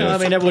see. Well, I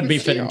mean, that wouldn't be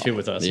fitting too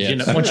with us.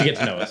 Once you get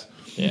to know us.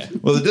 Yeah.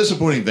 Well, the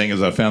disappointing thing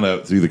is I found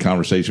out through the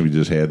conversation we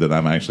just had that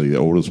I'm actually the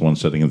oldest one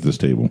sitting at this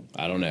table.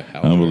 I don't know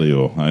how.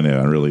 Unbelievable. I know.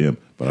 I really am.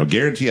 But I'll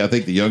guarantee you, I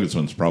think the youngest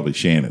one's probably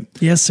Shannon.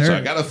 Yes, sir. So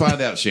I got to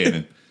find out,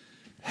 Shannon,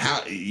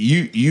 how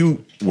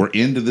you were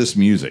into this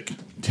music.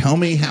 Tell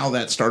me how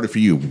that started for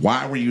you.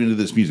 Why were you into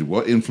this music?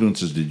 What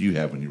influences did you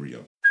have when you were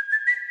young?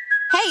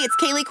 Hey, it's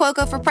Kaylee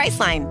Cuoco for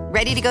Priceline.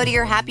 Ready to go to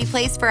your happy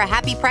place for a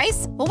happy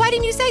price? Well, why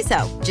didn't you say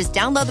so? Just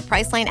download the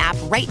Priceline app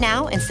right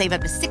now and save up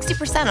to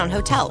 60% on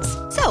hotels.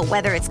 So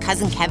whether it's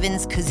Cousin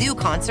Kevin's Kazoo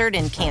Concert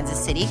in Kansas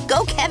City,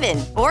 go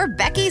Kevin, or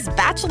Becky's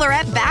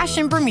Bachelorette Bash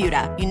in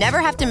Bermuda, you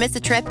never have to miss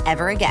a trip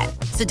ever again.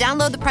 So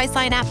download the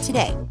Priceline app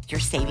today. Your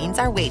savings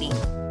are waiting.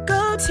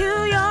 Go to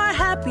your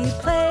happy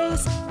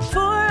place for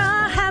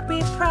a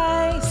happy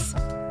price.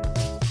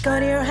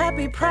 Go to your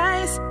happy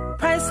price,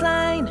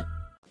 Priceline.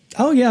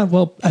 Oh, yeah.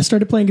 Well, I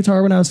started playing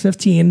guitar when I was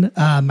 15.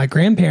 My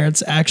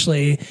grandparents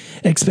actually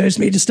exposed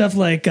me to stuff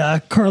like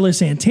Carlos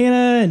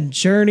Santana and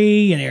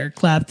Journey and Eric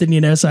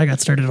Clapton, so I got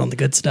started on the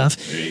good stuff.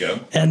 There you go.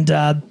 And,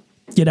 I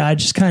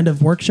just kind of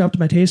workshopped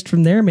my taste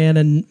from there, man.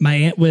 And my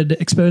aunt would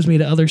expose me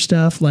to other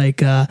stuff like,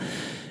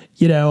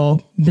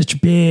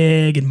 Mr.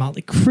 Big and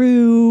Motley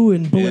Crue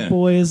and Bullet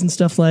Boys and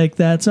stuff like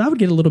that. So I would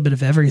get a little bit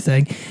of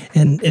everything.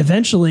 And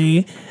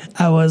eventually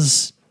I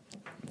was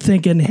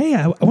thinking, hey,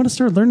 I want to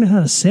start learning how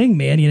to sing,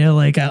 man. I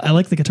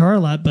like the guitar a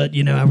lot, but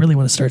I really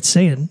want to start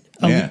singing.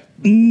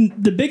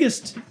 The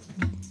biggest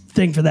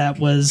thing for that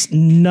was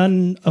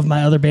none of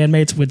my other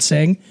bandmates would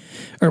sing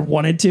or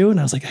wanted to, and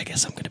I was like, I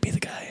guess I'm going to be the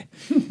guy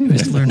who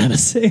has to learn how to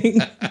sing.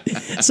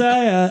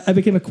 So I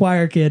became a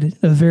choir kid,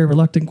 a very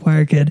reluctant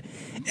choir kid,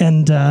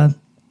 and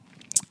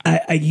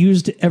I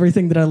used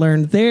everything that I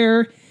learned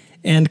there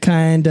and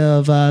kind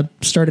of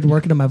started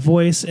working on my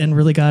voice and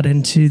really got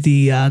into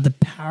the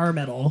power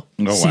metal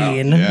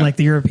scene, like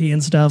the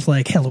European stuff,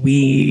 like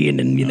Halloween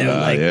and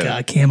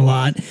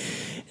Camelot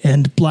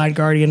and Blind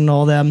Guardian and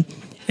all them,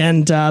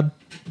 and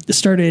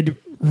started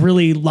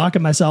really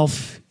locking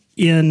myself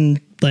in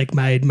like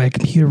my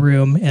computer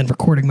room and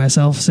recording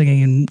myself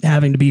singing and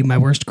having to be my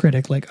worst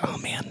critic. Like, oh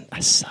man, I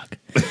suck,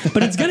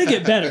 but it's gonna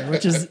get better,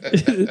 which is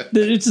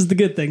the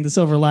good thing, the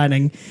silver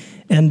lining.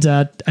 And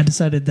I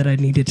decided that I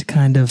needed to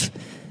kind of,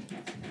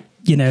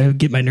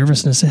 get my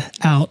nervousness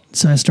out.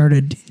 So I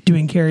started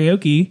doing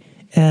karaoke,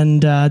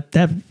 and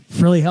that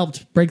really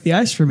helped break the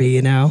ice for me,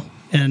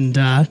 and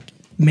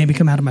made me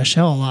come out of my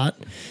shell a lot.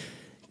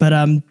 But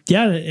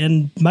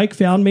and Mike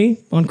found me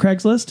on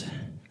Craigslist.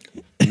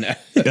 We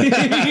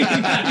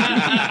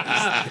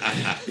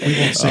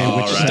won't say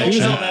which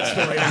station. That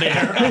story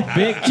there.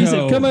 Big He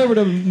said, come over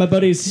to my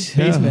buddy's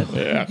basement.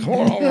 Yeah, come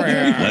on over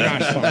here.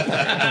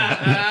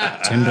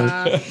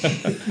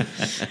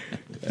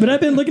 But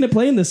I've been looking at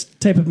playing this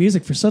type of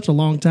music for such a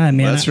long time,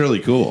 man. That's really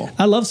cool.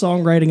 I love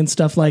songwriting and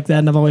stuff like that,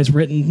 and I've always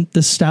written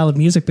this style of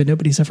music, but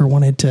nobody's ever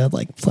wanted to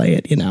play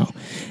it,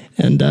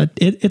 And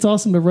it's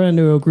awesome to run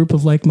into a group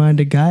of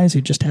like-minded guys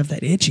who just have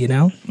that itch,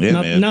 Yeah,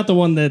 man. Not the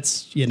one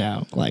that's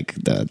like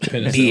the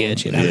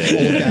itch, Old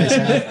guys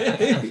have.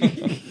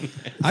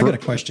 I got a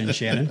question,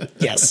 Shannon.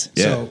 Yes.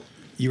 Yeah. So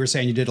you were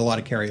saying you did a lot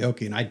of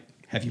karaoke, and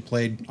have you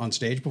played on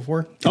stage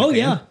before? Oh, In a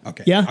band? yeah.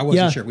 Okay. Yeah, I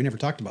wasn't yeah. sure. We never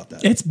talked about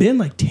that. It's been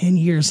like 10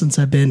 years since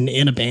I've been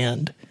in a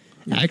band.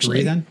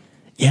 Actually, 3 then?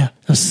 Yeah,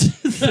 I was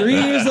 3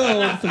 years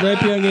old at the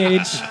ripe young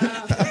age.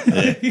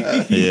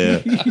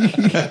 Yeah.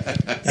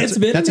 It's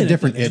been That's a minute.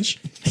 different itch.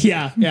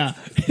 Yeah.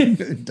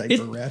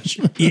 Diaper rash.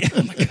 Yeah,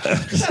 oh my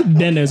God.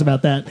 Ben knows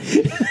about that.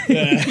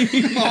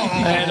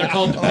 Man, they're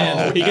called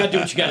men. You got to do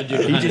what you got to do.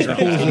 He just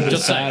pulls him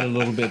Just aside saying. a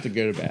little bit to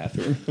go to the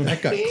bathroom.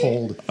 That got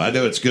cold. I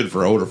know it's good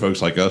for older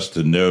folks like us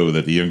to know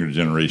that the younger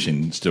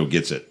generation still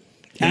gets it,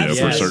 for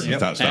Absolutely. certain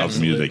styles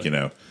of music,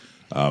 and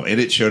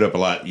it showed up a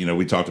lot.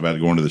 We talked about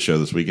going to the show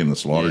this weekend, the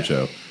Slaughter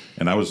show,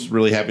 and I was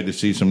really happy to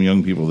see some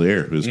young people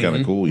there. It was kind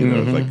of cool,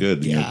 It's like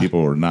good. Yeah.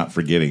 People are not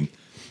forgetting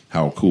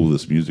how cool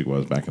this music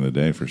was back in the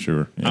day, for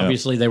sure. Yeah.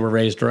 Obviously, they were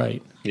raised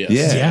right. Yes.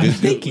 Yeah, Yeah,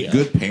 thank you.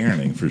 Good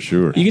parenting for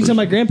sure. You can tell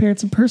my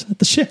grandparents in person at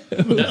the show.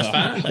 That's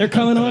fine. They're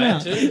coming on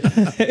out.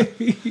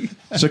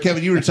 So,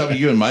 Kevin, you were telling me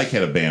you and Mike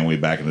had a band way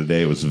back in the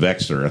day. It was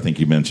Vexer. I think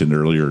you mentioned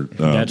earlier.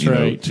 That's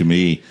right. To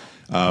me,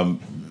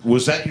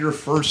 was that your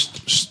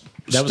first?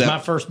 That was my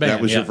first band.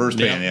 That was your first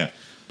band. Yeah.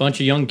 Bunch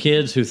of young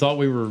kids who thought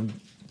we were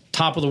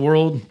top of the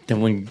world.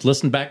 Then we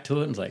listened back to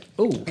it and was like,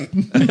 oh, we're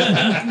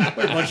a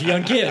bunch of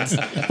young kids.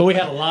 But we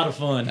had a lot of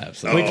fun.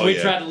 Absolutely. We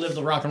tried to live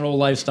the rock and roll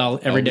lifestyle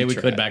every day we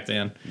could back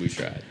then. We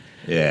tried.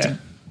 Yeah.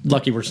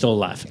 Lucky we're still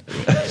alive.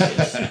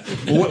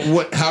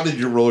 How did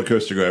your roller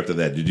coaster go after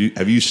that?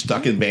 Have you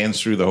stuck in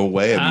bands through the whole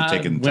way? Have you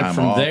taken time went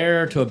from off?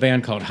 there to a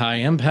band called High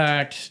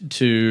Impact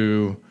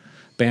to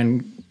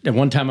band. At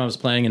one time I was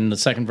playing in the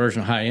second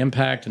version of High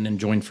Impact and then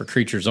joined For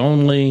Creatures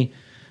Only.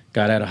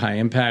 Got out of High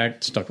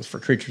Impact, stuck with For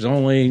Creatures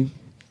Only,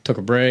 took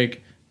a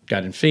break,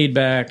 got in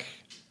Feedback,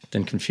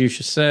 then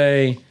Confucius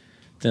Say,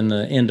 then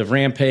the end of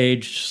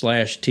Rampage /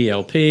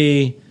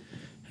 TLP,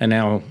 and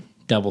now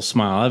Devil's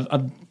Smile.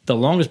 The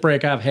longest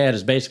break I've had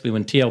is basically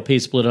when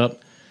TLP split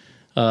up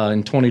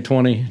in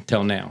 2020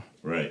 till now.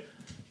 Right.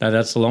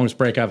 That's the longest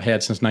break I've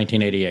had since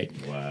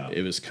 1988. Wow.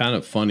 It was kind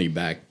of funny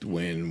back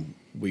when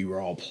we were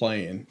all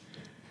playing.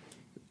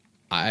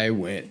 I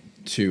went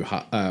to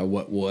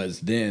what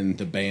was then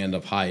the band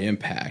of High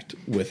Impact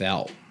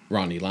without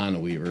Ronnie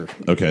Lineweaver.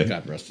 Okay.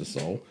 God rest his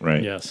soul.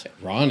 Right. Yes.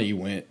 Ronnie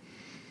went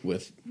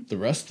with the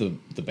rest of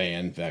the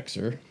band,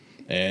 Vexer,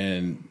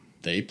 and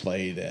they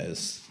played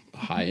as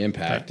High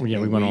Impact. Yeah,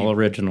 we went all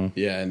original.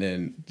 Yeah, and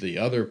then the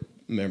other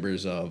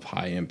members of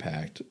High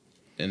Impact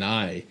and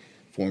I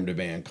formed a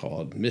band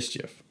called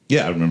Mischief.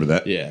 Yeah, I remember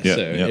that. Yeah, so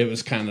it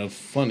was kind of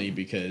funny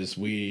because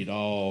we'd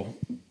all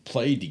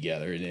played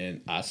together, and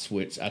then I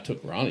switched. I took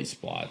Ronnie's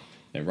spot,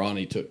 and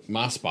Ronnie took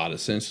my spot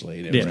essentially,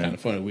 and it was kind of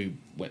funny. We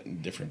went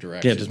in different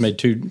directions. Yeah, just made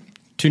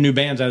two new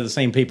bands out of the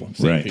same people.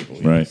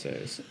 Right. So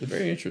it's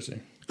very interesting.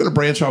 I'm going to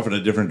branch off in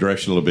a different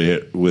direction a little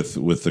bit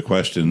with the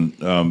question.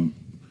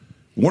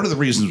 One of the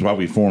reasons why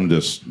we formed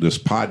this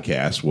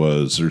podcast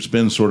was there's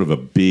been sort of a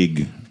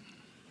big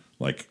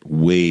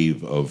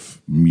wave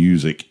of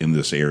music in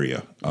this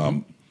area.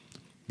 A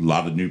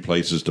lot of new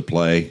places to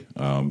play,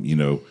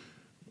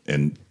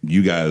 and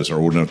you guys are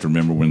old enough to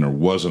remember when there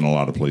wasn't a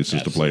lot of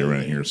places to play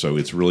around here. So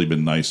it's really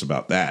been nice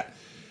about that.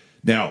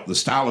 Now, the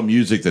style of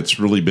music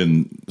that's really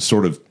been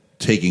sort of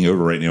taking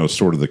over right now is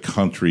sort of the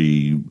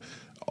country,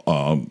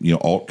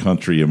 alt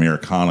country,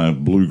 Americana,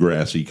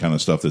 bluegrassy kind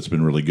of stuff that's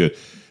been really good.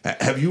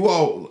 Have you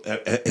all,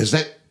 has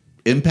that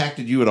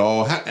impacted you at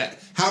all?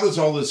 How does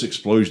all this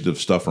explosion of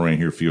stuff around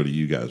here feel to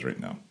you guys right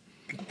now?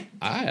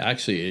 I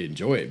actually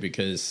enjoy it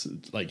because,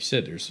 like you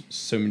said, there's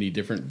so many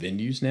different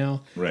venues now.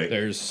 Right.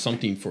 There's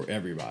something for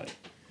everybody.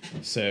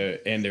 So,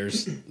 and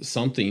there's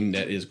something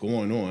that is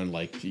going on,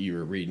 like you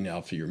were reading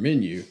out for your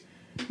menu.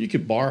 You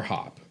could bar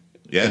hop.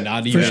 Yeah, and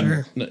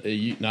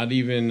not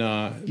even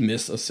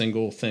miss a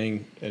single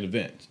thing at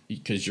event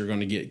because you're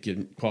going to get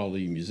good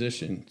quality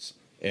musicians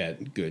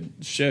at good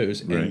shows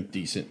and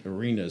decent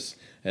arenas,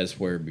 as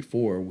where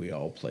before we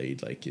all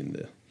played like in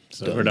the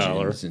Silver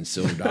Dollar and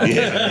Silver Dollar.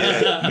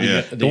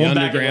 The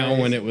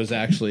underground when it was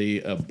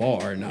actually a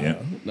bar, not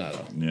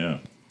a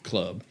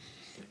club.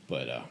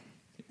 But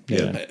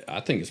I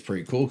think it's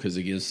pretty cool because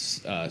it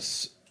gives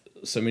us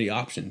so many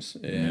options,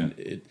 and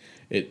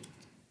it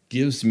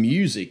gives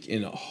music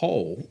in a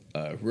whole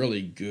a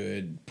really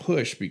good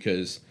push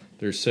because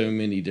there's so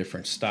many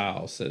different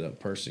styles that a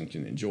person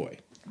can enjoy.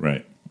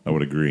 Right, I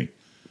would agree.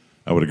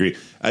 I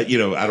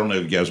don't know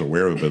if you guys are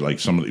aware of it,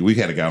 but we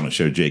had a guy on the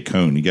show, Jay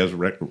Cohn. You guys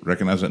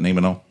recognize that name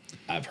at all?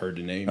 I've heard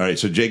the name. All right,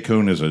 so Jay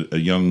Cohn is a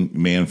young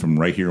man from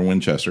right here in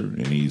Winchester,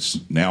 and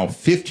he's now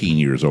 15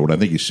 years old. I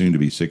think he's soon to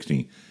be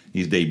 16.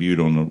 He's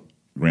debuted on the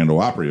Grand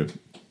Ole Opry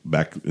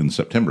back in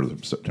September the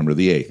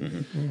 8th.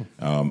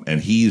 Mm-hmm.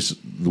 And he's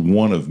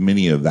one of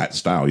many of that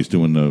style. He's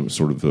doing the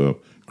sort of the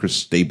Chris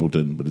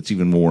Stapleton, but it's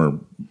even more,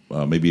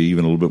 maybe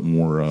even a little bit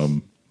more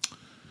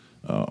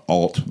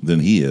alt than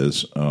he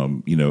is,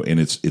 and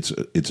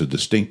it's a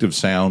distinctive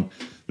sound.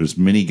 There's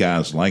many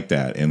guys like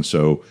that, and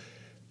so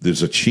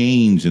there's a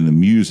change in the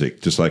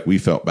music, just like we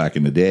felt back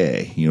in the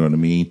day. You know what I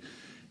mean?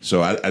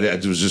 So I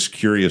was just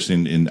curious,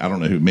 and I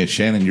don't know who, man,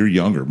 Shannon, you're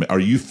younger. Are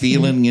you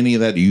feeling any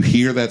of that? Do you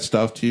hear that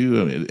stuff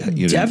too?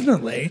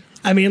 Definitely.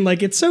 I mean,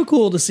 it's so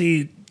cool to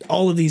see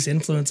all of these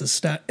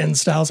influences and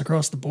styles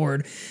across the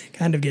board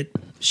kind of get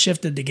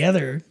shifted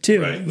together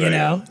too.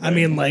 I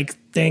mean,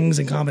 things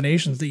and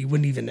combinations that you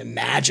wouldn't even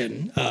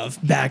imagine of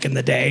back in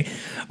the day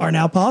are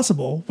now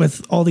possible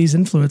with all these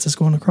influences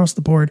going across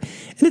the board.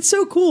 And it's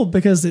so cool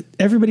because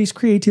everybody's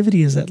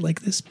creativity is at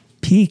this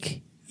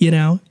peak,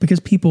 because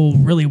people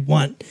really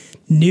want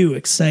new,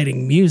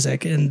 exciting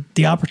music, and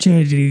the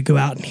opportunity to go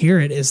out and hear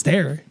it is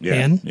there.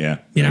 I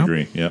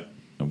agree. Yep,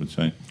 I would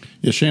say.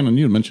 Yeah, Shannon,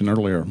 you had mentioned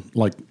earlier,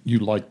 you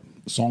like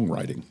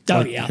songwriting.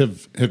 Oh, yeah.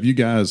 Have you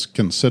guys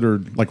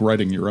considered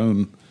writing your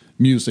own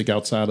music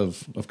outside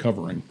of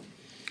covering?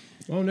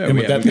 Oh no, and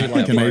would that be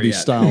like an 80s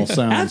style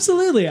sound?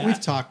 Absolutely. We've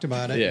talked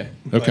about it. Yeah.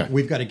 Okay.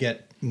 We've got to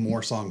get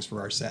more songs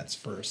for our sets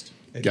first.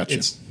 Gotcha.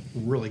 It's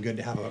really good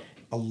to have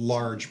a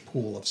large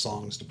pool of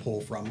songs to pull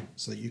from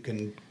so that you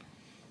can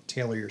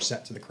tailor your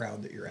set to the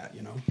crowd that you're at,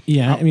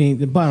 Yeah, I mean,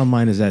 the bottom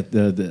line is that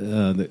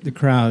the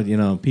crowd,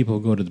 people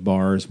who go to the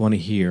bars want to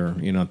hear,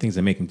 things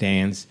that make them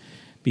dance,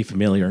 be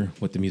familiar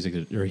with the music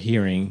that they're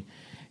hearing.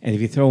 And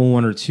if you throw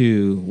one or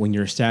two when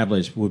you're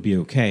established would be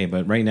okay.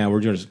 But right now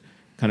we're just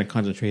kind of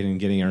concentrating on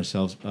getting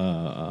ourselves,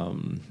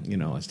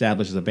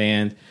 established as a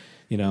band.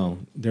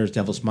 There's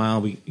Devil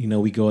Smile.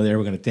 We go there,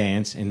 we're going to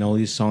dance, and all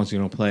these songs are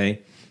going to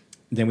play.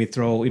 Then we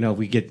throw, if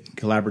we get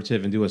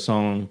collaborative and do a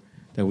song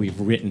that we've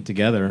written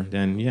together,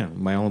 then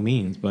by all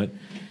means. But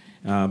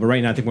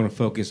right now, I think we're going to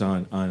focus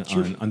on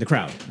the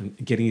crowd, and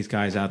getting these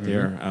guys out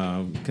there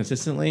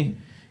consistently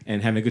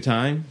and having a good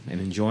time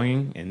and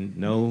enjoying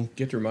and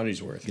get their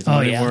money's worth.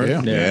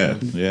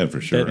 Yeah,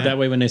 for sure. That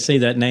way, when they see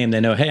that name,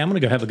 they know, hey, I'm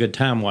going to go have a good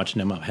time watching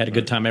them. I've had a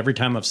good time every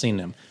time I've seen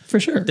them. For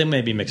sure. Then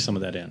maybe mix some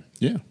of that in.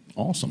 Yeah,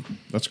 awesome.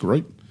 That's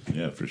great.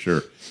 Yeah, for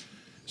sure.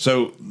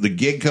 So the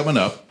gig coming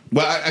up.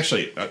 Well,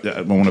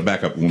 I want to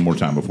back up one more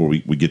time before we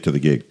get to the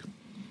gig.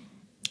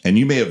 And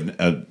you may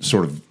have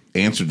sort of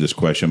answered this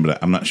question,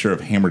 but I'm not sure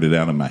I've hammered it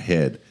out in my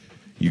head.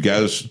 You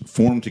guys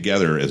formed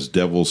together as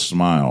Devil's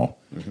Smile.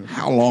 Mm-hmm.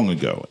 How long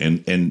ago?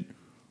 And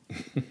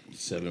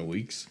 7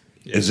 weeks.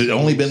 Has it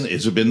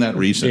been that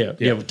recent?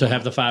 Yeah, to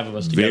have the five of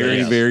us together.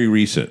 Very, very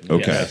recent.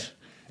 Okay. Yes.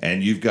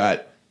 And you've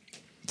got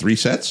 3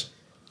 sets?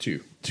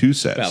 2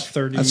 sets. About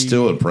 30. That's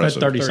still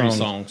impressive. 30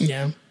 songs.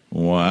 Yeah.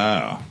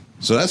 Wow.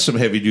 So that's some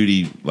heavy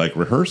duty like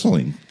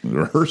rehearsing. I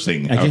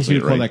guess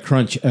you would call that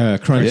crunch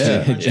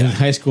in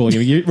high school.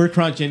 We're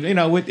crunching.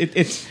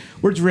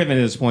 We're driven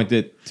at this point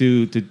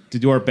to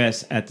do our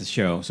best at the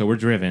show. So we're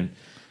driven.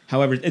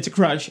 However, it's a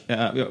crunch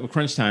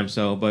time.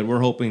 But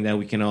we're hoping that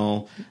we can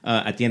all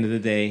at the end of the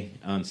day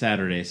on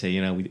Saturday say,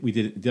 we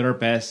did our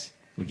best.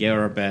 We gave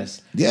our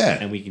best. Yeah,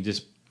 and we can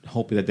just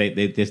hope that they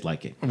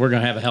dislike it. We're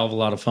going to have a hell of a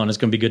lot of fun. It's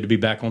going to be good to be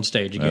back on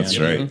stage again. That's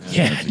right.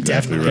 Yeah, That's exactly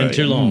definitely. right. Been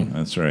too long.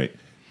 That's right.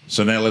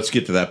 So now let's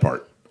get to that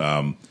part.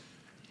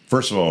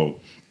 First of all,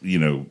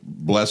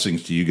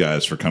 blessings to you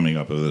guys for coming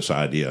up with this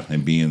idea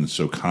and being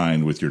so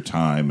kind with your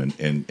time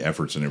and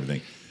efforts and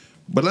everything.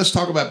 But let's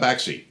talk about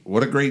Backseat.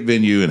 What a great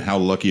venue, and how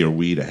lucky are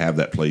we to have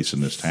that place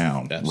in this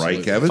town. Absolutely.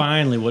 Right, Kevin?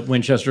 Finally, what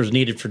Winchester's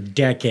needed for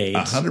decades.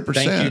 100%.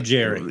 Thank you,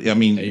 Jerry. I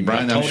mean,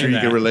 Brian, I'm sure you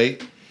that. can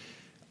relate.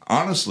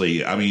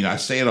 Honestly, I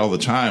say it all the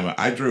time.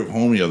 I drove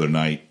home the other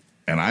night,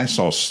 and I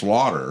saw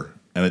Slaughter,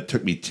 and it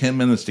took me 10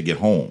 minutes to get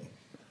home.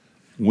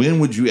 When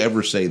would you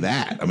ever say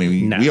that? I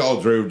mean, we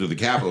all drove to the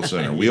Capitol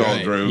Center. We all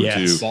drove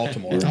to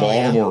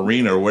Baltimore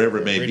Arena or wherever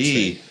it may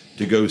be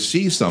to go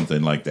see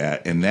something like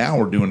that. And now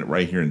we're doing it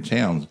right here in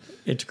town.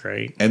 It's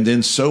great. And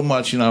then so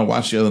much, I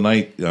watched the other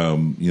night,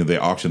 they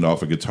auctioned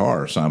off a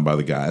guitar signed by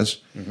the guys,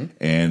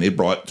 and it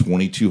brought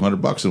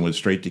 $2,200 and went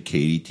straight to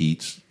Katie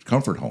Teet's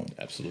Comfort Home.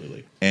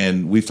 Absolutely.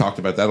 And we've talked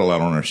about that a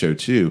lot on our show,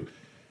 too.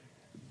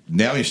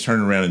 Now he's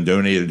turned around and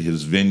donated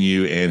his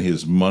venue and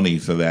his money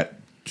for that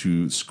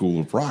to School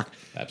of Rock.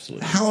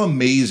 Absolutely. How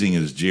amazing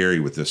is Jerry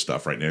with this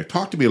stuff right now?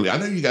 Talk to me. I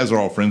know you guys are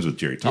all friends with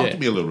Jerry. Talk to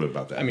me a little bit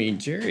about that. I mean,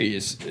 Jerry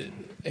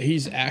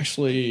he's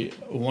actually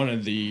one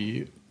of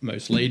the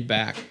most laid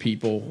back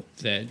people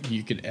that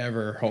you could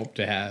ever hope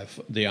to have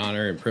the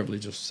honor and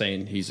privilege of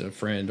saying he's a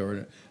friend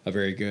or a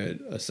very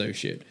good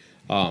associate.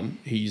 I've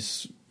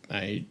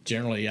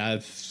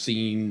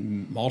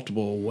seen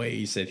multiple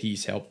ways that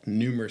he's helped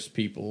numerous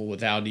people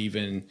without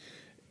even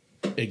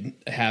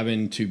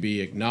having to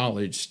be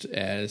acknowledged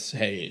as,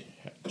 hey,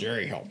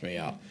 Jerry helped me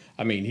out.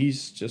 I mean,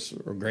 he's just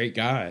a great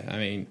guy. I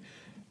mean,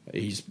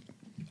 he's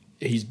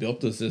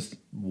built us this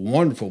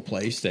wonderful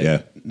place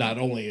that not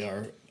only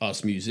are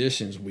us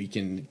musicians, we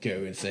can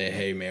go and say,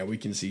 hey, man, we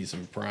can see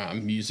some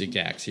prime music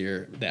acts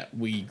here that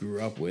we grew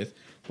up with.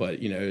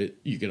 But,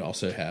 you could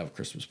also have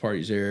Christmas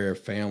parties there,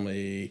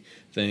 family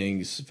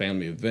things,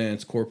 family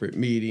events, corporate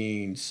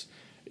meetings,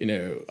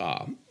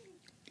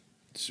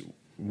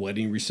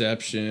 wedding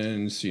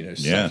receptions,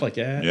 stuff like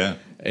that. Yeah.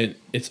 And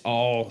it's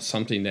all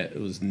something that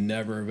was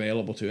never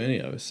available to any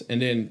of us.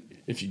 And then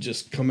if you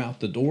just come out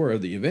the door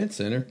of the event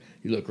center,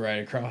 you look right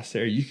across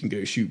there, you can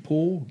go shoot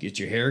pool, get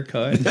your hair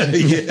cut.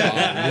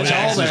 It's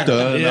all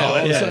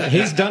there.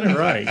 He's done it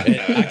right.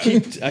 I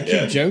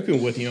keep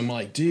joking with him. I'm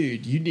like,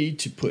 dude, you need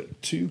to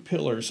put 2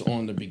 pillars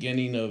on the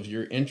beginning of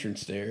your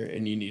entrance there,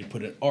 and you need to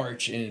put an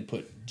arch and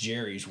put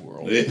Jerry's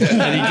World. And he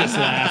just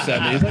laughs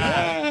at me.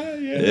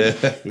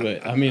 He's like,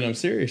 But I mean, I'm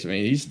serious. I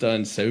mean, he's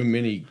done so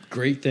many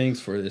great things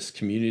for this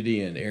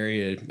community and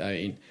area. I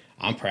mean,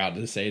 I'm proud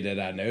to say that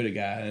I know the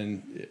guy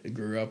and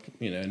grew up,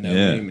 knowing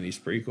him, and he's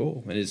pretty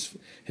cool. And his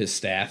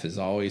staff is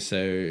always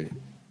so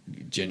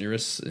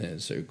generous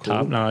and so cool.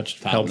 Top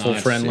notch, helpful,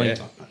 friendly.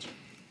 Yeah.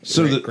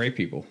 So great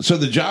people. So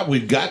the job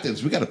we've got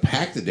is we got to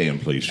pack the damn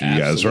place for you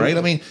guys, right?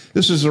 I mean,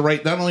 this is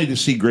not only to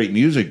see great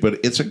music,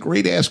 but it's a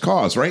great ass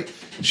cause, right?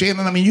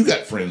 Shannon, I mean, you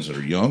got friends that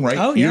are young, right?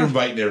 Oh, yeah. You're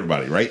inviting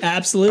everybody, right?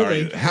 Absolutely. All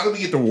right. How do we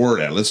get the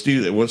word out? Let's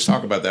do that. Let's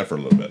talk about that for a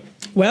little bit.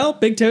 Well,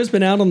 Big Toe's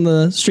been out on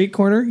the street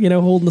corner,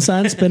 holding the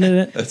sign, spinning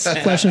it,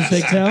 flashing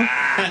Big Toe.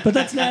 But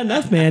that's not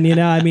enough, man.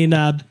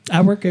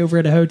 I work over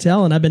at a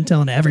hotel, and I've been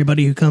telling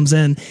everybody who comes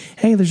in,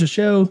 hey, there's a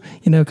show,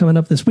 coming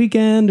up this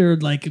weekend, or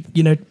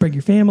bring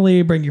your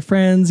family, bring your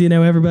friends,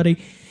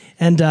 everybody.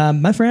 And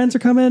my friends are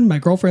coming. My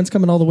girlfriend's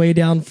coming all the way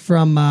down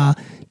from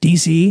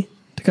D.C.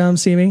 to come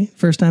see me.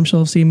 First time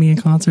she'll see me in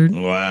concert.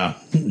 Wow.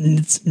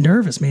 It's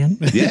nervous, man.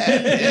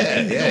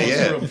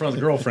 Yeah. From the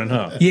girlfriend,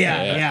 huh?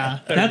 Yeah.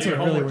 That's what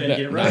really didn't get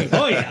it right.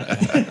 Oh, yeah.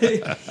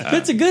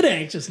 It's a good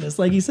anxiousness,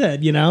 like you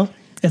said,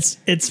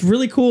 It's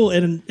really cool,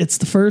 and it's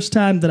the first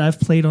time that I've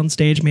played on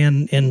stage,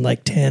 man, in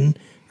like 10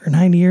 or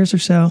 9 years or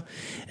so.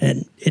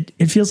 And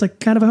it feels like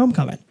kind of a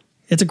homecoming.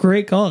 It's a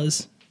great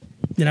cause,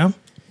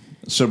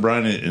 So,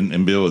 Brian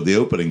and Bill, the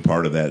opening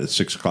part of that at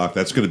 6 o'clock,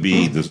 that's going to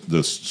be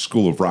the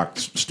School of Rock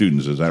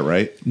students, is that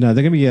right? No,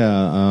 they're going to be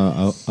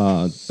a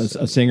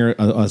singer,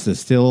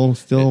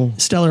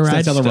 Stellar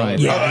Ride. Stellar Ride.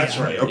 Yeah. Oh, that's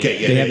right.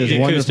 Okay, yeah. They have this the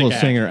wonderful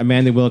acoustic singer,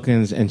 Amanda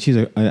Wilkins, and she's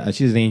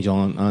an angel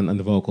on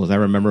the vocals. I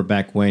remember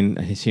back when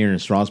he's here in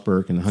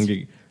Strasbourg in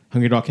the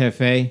Hungry Dog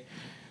Cafe,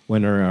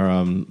 when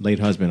her late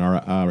husband,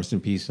 our rest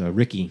in peace,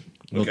 Ricky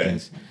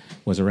Wilkins,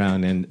 was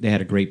around, and they had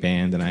a great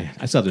band, and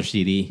I saw their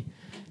CD.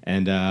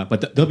 And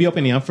but they'll be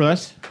opening up for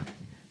us,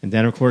 and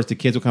then of course the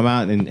kids will come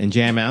out and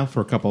jam out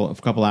for a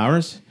couple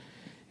hours,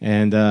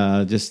 and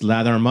just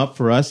lather them up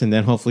for us, and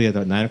then hopefully at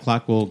 9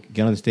 o'clock we'll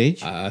get on the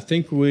stage. I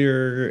think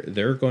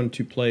they're going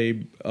to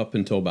play up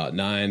until about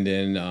 9.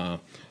 Then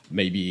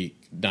maybe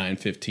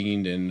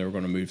 9:15, then they're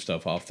going to move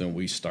stuff off. Then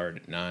we start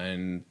at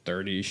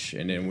 9:30ish,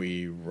 and then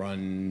we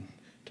run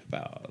to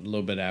about a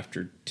little bit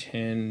after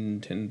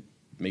 10,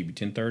 maybe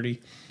 10:30.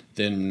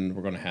 Then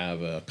we're going to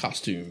have a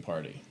costume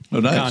party. Oh,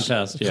 nice.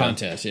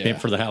 Contest, yeah.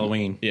 For the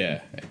Halloween.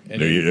 Yeah.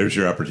 And There's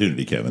your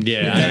opportunity, Kevin.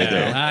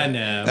 Yeah, I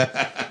know.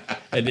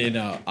 And then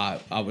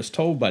I was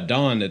told by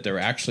Don that they're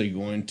actually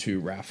going to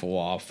raffle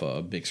off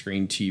a big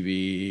screen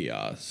TV.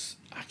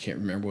 I can't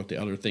remember what the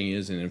other thing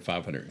is, and then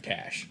 500 in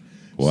cash.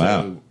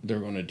 Wow. So they're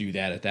going to do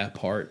that at that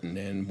part, and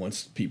then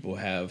once people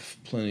have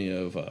plenty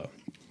of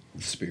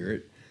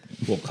spirit,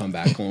 we'll come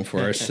back on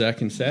for our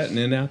second set and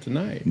then out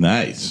tonight.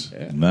 Nice.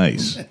 Yeah.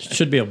 Nice.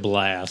 Should be a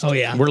blast. Oh,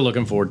 yeah. We're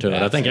looking forward to it.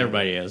 I think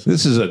everybody is.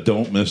 This is a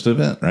don't miss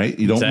event, right?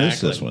 You don't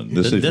miss Exactly. this one.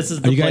 This is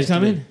the Are you place guys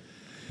to be. coming?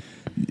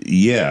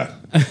 Yeah.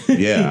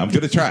 I'm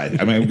going to try.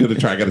 I mean, I'm going to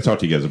try. I got to talk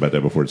to you guys about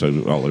that before it's all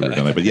over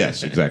done. But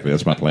yes, exactly.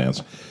 That's my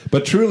plans.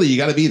 But truly, you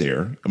got to be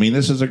there. I mean,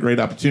 this is a great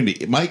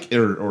opportunity. Mike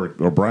or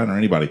Brian or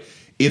anybody,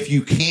 if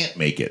you can't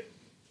make it,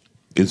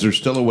 is there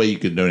still a way you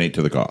can donate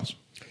to the cause?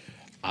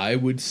 I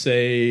would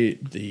say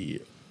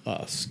the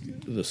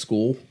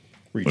school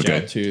reach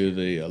out to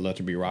the Let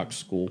There Be Rock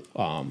school.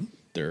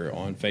 They're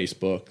on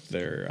Facebook.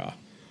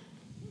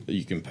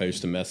 You can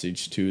post a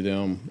message to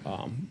them.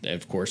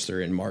 Of course,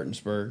 they're in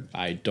Martinsburg.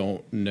 I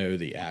don't know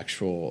the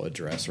actual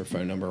address or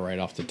phone number right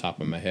off the top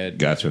of my head.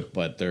 Gotcha.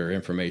 But their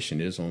information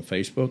is on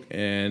Facebook.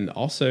 And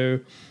also,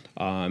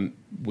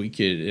 we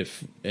could,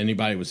 if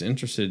anybody was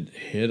interested,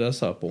 hit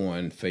us up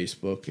on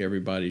Facebook.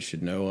 Everybody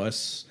should know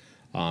us.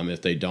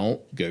 If they don't,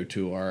 go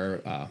to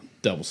our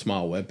Double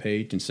Smile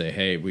webpage and say,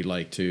 hey, we'd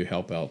like to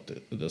help out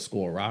the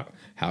School of Rock.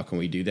 How can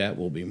we do that?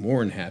 We'll be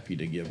more than happy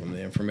to give them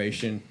the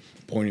information,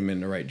 point them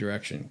in the right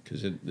direction.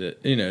 Because,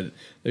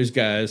 those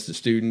guys, the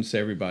students,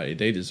 everybody,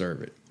 they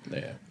deserve it.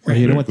 Yeah. Well,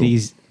 you know what?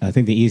 I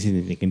think the easiest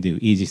thing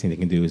they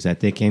can do is that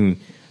they can,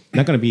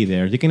 not going to be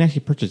there, they can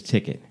actually purchase a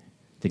ticket.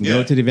 They can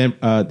go to the event,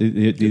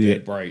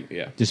 Right,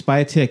 yeah. just buy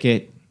a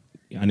ticket.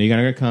 I know you're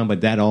not going to come, but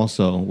that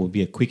also will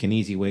be a quick and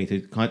easy way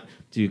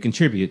to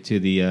contribute to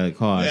the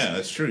cause. Yeah,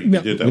 that's true. You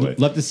can do it that way. We'd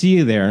love to see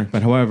you there,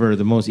 but however,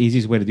 the most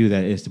easiest way to do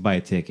that is to buy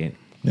a ticket.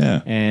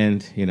 Yeah.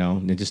 And,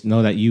 just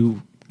know that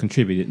you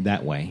contributed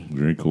that way.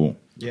 Very cool.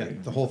 Yeah,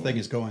 the whole thing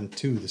is going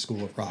to the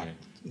School of Rock.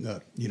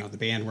 The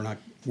band,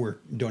 we're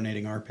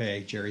donating our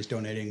pay. Jerry's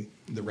donating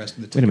the rest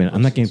of the ticket. Wait a minute,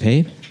 I'm not getting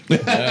paid? Oh,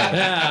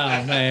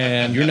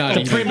 man. You're not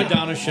The even, prima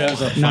donna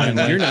shows up.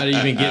 you're not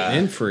even getting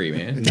in free,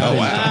 man. Oh,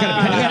 wow. I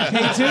got to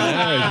pay too?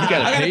 You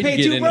got to pay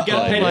to get in. bro. the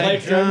play. Pay to play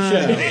for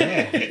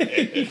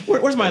your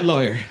show. Where's my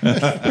lawyer?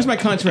 Where's my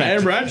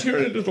contract?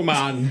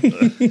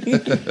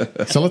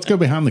 So let's go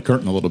behind the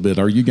curtain a little bit.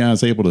 Are you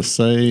guys able to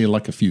say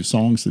like a few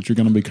songs that you're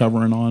going to be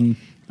covering on?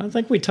 I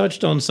think we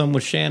touched on some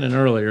with Shannon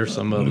earlier,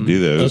 some of them. do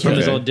those, From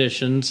his okay.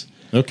 auditions.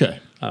 Okay.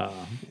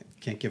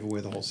 Can't give away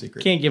the whole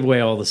secret. Can't give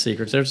away all the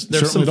secrets. There's some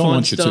Certainly don't fun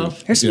want you to.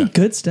 stuff. There's some Yeah.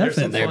 good stuff There's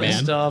some in there, fun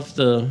man. stuff.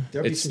 There'll be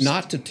It's some-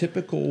 not the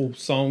typical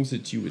songs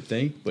that you would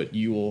think, but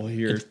you will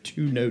hear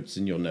two notes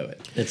and you'll know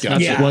it. It's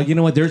not Yeah. Well, you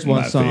know what? There's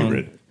My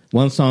favorite.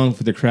 one song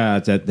for the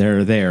crowds that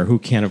they're there who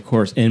can, of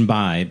course,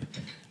 imbibe.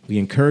 We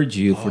encourage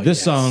you for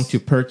this song to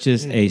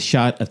purchase a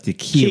shot of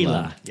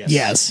tequila.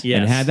 Yes.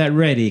 And have that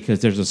ready because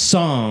there's a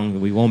song,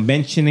 we won't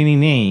mention any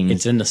names.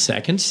 It's in the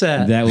second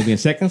set. That will be in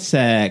second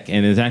sec,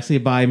 and it's actually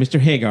by Mr.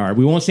 Hagar.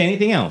 We won't say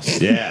anything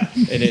else. Yeah.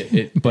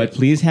 And but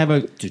please have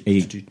a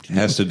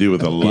Has to do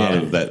with a lot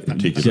Yeah. of that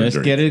particular just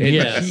drink. get it.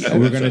 Yes.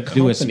 We're going to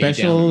do a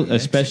company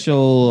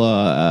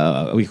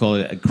special, we call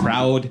it a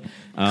crowd.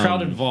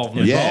 Crowd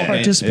involvement. Yeah.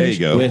 Participation. There you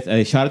go. With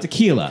a shot of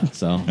tequila.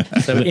 So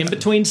So in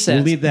between sets,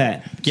 we'll leave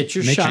that. get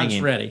your Make shots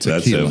hanging. ready.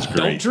 That sounds Don't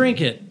great.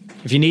 drink it.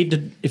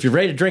 If you're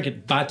ready to drink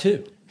it, buy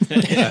two.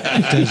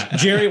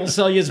 Jerry will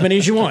sell you as many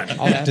as you want.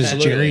 Does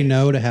Jerry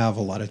know to have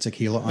a lot of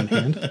tequila on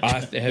hand?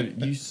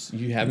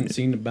 You haven't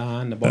seen the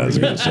behind the I bar was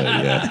going yet? to say,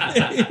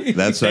 yeah.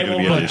 That's not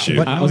going to be an issue.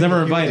 I was never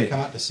When invited. they come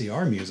out to see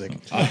our music.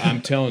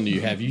 I'm telling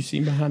you, have you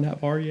seen behind that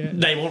bar yet?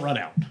 They won't run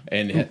out.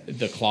 And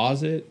the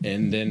closet,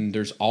 and then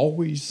there's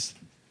always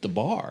the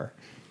bar.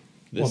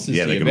 This is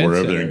yeah, the they can event order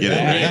over there and center.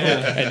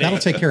 get it. That'll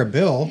take care of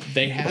Bill.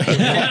 They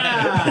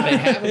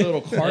have a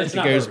little cart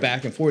that goes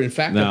back and forth. In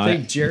fact, No, I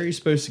think Jerry's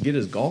supposed to get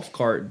his golf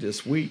cart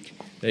this week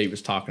that he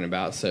was talking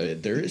about. So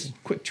there is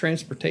quick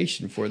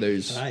transportation for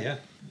those. Yeah.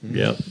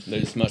 Yep.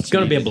 Those much. It's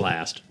going to be a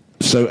blast.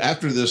 So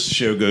after this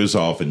show goes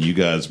off and you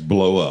guys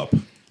blow up,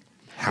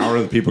 how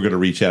are the people going to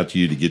reach out to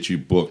you to get you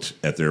booked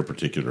at their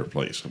particular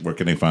place? Where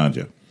can they find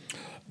you?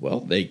 Well,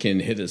 they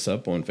can hit us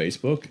up on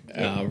Facebook.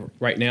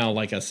 Right now,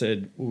 like I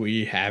said,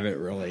 we haven't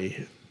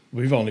really.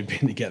 We've only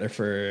been together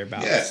for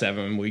about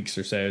 7 weeks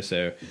or so.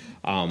 So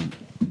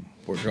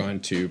we're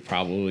going to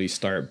probably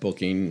start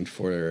booking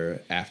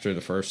for after the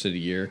first of the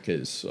year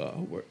because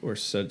we're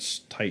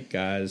such tight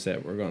guys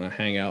that we're going to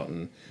hang out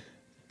and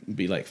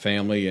be like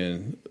family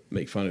and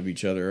make fun of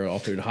each other all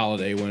through the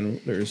holiday when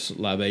there's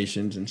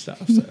libations and stuff.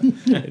 So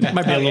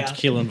might be a little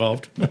tequila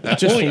involved,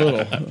 just a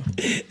little.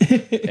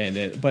 And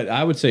then, but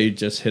I would say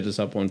just hit us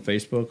up on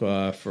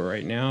Facebook for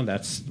right now.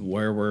 That's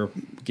where we're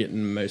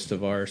getting most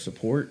of our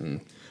support,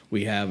 and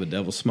we have a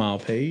Devil Smile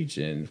page,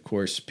 and of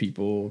course,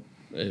 people,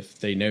 if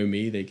they know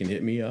me, they can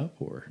hit me up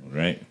or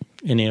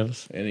any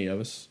of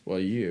us. Well,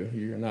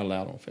 you're not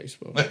allowed on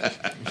Facebook.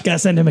 Gotta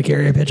send him a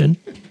carrier pigeon.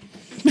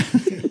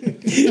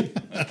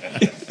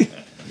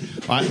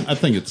 I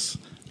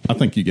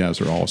think you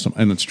guys are awesome,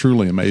 and it's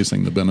truly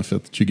amazing the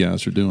benefit that you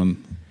guys are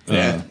doing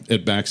at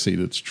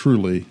Backseat. It's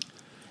truly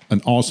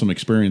an awesome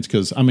experience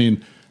because I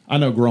mean I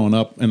know growing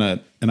up, and I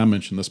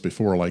mentioned this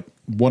before, like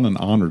what an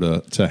honor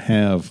to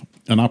have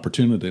an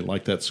opportunity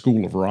like that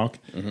School of Rock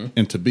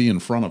and to be in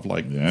front of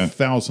like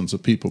thousands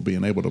of people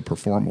being able to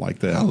perform like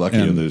that. How lucky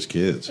are those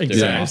kids?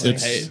 Exactly.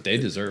 Hey, they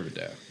deserve it,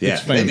 though. Yeah,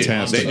 it's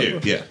fantastic. They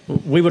do. Yeah.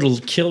 We would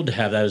have killed to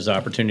have those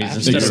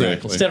opportunities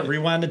instead of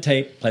rewind the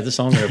tape, play the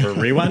song over,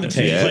 rewind the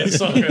tape, play the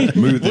song over.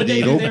 Move the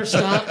needle. There,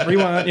 stop,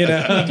 rewind,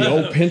 The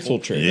old pencil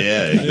trick.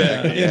 Yeah,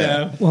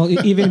 exactly. Well,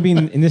 even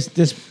being in this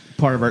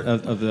part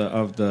of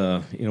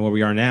the where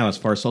we are now as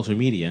far as social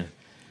media,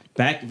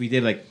 back we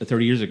did like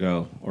 30 years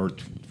ago or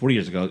 40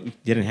 years ago, we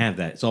didn't have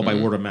that. It's all by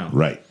word of mouth.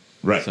 Right.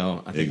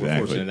 So I think we're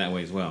fortunate in that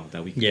way as well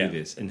that we can do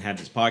this and have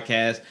this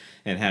podcast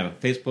and have a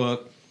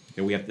Facebook.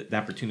 And we have the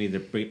opportunity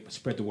to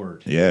spread the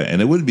word. Yeah, and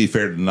it wouldn't be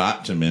fair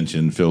not to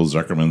mention Phil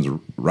Zuckerman's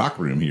Rock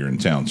Room here in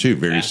town too.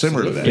 Very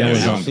similar to that. Yeah,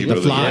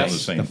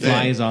 the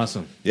Fly is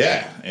awesome.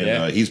 Yeah,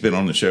 and he's been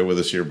on the show with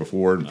us here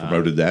before and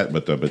promoted that.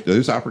 But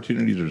those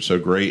opportunities are so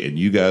great, and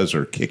you guys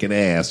are kicking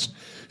ass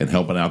and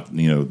helping out.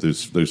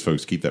 Those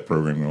folks keep that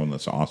program going.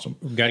 That's awesome.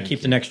 We've got to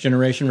keep the next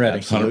generation ready.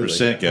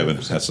 100%, Kevin.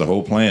 That's the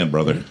whole plan,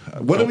 brother.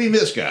 What did we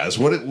miss, guys?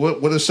 What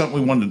is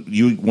something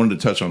you wanted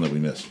to touch on that we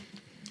missed?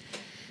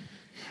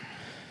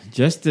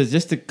 Just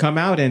to come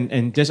out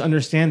and just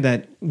understand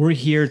that we're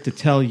here to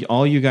tell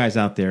all you guys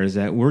out there is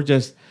that we're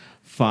just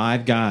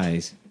 5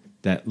 guys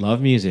that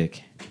love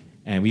music,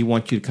 and we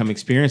want you to come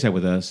experience that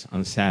with us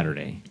on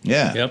Saturday.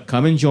 Yeah. Yep.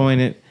 Come and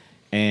join it,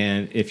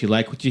 and if you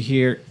like what you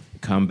hear,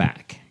 come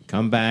back.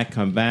 Come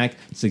back.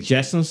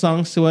 Suggest some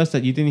songs to us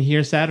that you didn't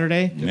hear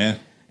Saturday. Yeah.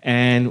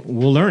 And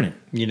we'll learn it.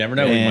 You never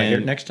know. We might hear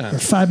it next time.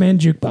 5-man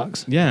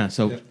jukebox. Yeah,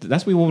 so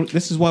that's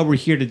this is what we're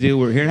here to do.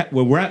 We're here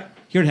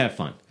to have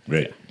fun.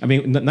 Right. I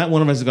mean, not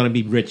one of us is going to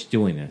be rich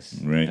doing this.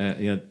 Right.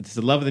 It's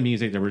the love of the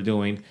music that we're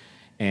doing,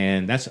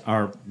 and that's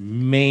our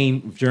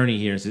main journey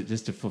here. Is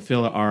just to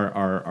fulfill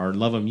our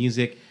love of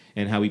music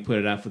and how we put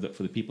it out for the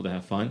people to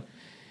have fun.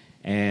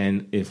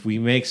 And if we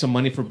make some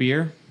money for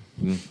beer,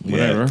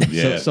 whatever.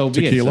 Yeah. So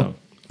be Tequila. it. So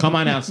come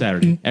on out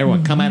Saturday,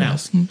 everyone. Come on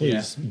out.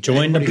 Please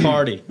join the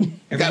party.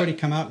 Everybody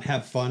come out and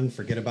have fun.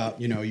 Forget about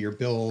your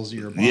bills,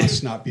 your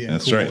boss not being.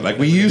 That's cool right. Like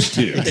we used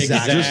to.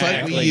 Exactly. Just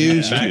like we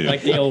used Back to.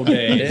 like the old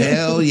days.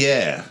 Hell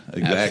yeah.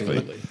 Exactly.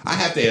 Absolutely. I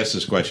have to ask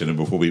this question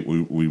before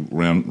we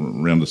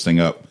round this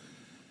thing up.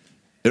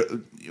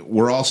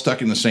 We're all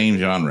stuck in the same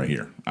genre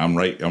here.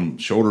 I'm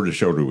shoulder to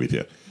shoulder with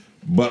you.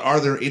 But are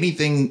there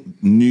anything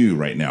new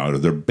right now? Are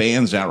there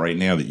bands out right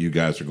now that you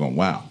guys are going,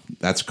 wow,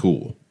 that's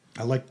cool?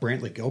 I like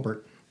Brantley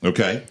Gilbert.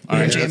 Okay. All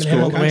right. jamming That's it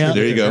cool. all the way up.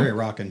 There you They're go. Very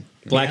rocking.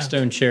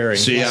 Blackstone Cherry.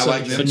 See, I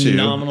like them too.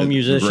 Phenomenal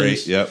musicians.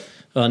 Great. Yep.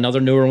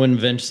 Another newer one,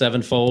 Vince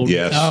Sevenfold.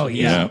 Yes. Oh,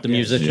 yeah. The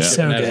musicians. Yeah.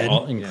 So That's good.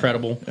 all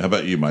incredible. How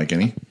about you, Mike?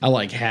 Any? I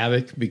like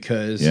Havoc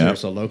because Yeah.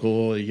 there's a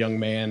local young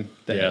man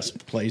that Yes.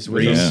 plays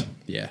with Reese. us.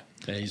 Yeah.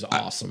 And he's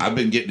awesome. I've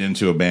been getting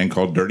into a band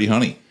called Dirty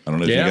Honey. I don't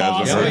know if you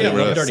guys have heard of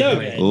love it. Dirty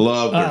Honey.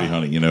 Love Dirty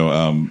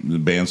Honey.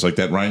 Bands like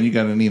that. Ryan, you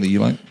got any that you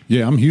like?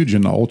 Yeah, I'm huge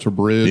into Alter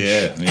Bridge.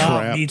 Yeah.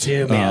 Oh, me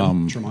too,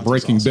 man. Tremonti's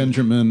Breaking awesome.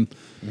 Benjamin.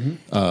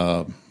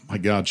 My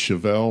God,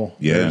 Chevelle.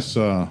 Yeah. There's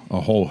a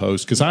whole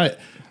host. Because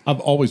I've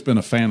always been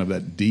a fan of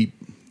that deep,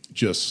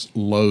 just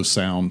low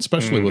sound,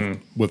 especially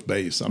with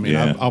bass. I mean,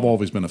 Yeah. I've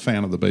always been a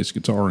fan of the bass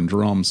guitar and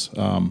drums.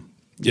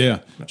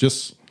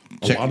 Just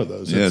a lot of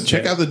those. Yeah,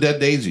 check out the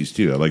Dead Daisies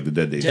too. I like the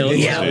Dead Daisies.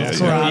 Yeah,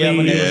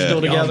 when they were still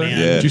together. Yeah.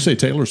 Did you say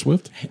Taylor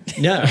Swift?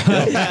 No.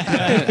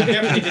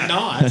 Definitely did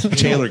not.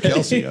 Taylor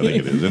Kelsey, I think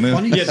it is, isn't it?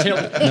 Funny,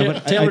 Yeah,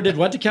 Taylor did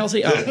what to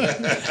Kelsey? Oh.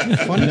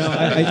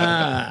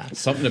 funny,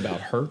 Something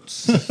about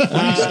Hertz.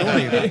 funny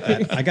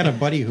story. I got a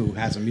buddy who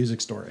has a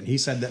music store, and he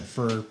said that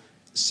for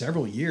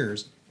several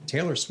years,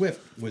 Taylor Swift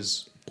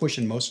was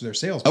pushing most of their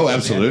sales. Oh,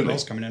 because they had absolutely.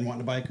 girls coming in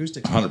wanting to buy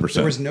acoustics. 100%.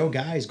 There was no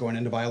guys going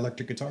in to buy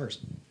electric guitars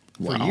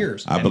for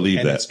years. I believe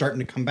and that. it's starting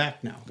to come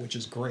back now, which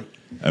is great.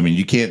 I mean,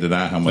 you can't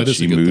deny how much is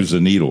she a good moves the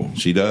needle.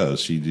 She does.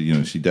 She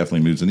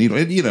definitely moves the needle.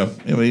 And,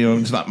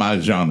 it's not my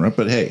genre,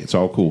 but hey, it's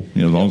all cool.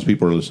 As long as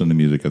people are listening to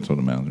music, that's what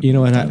matters. You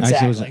know what?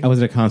 Exactly. I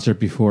was at a concert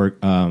before.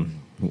 I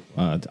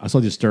saw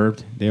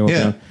Disturbed. They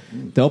were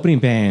the opening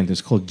band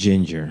is called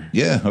Ginger.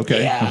 Yeah.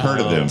 Okay. Yeah. I've heard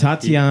of them.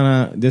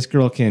 Tatiana, this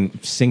girl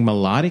can sing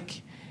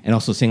melodic and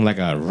also sing like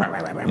a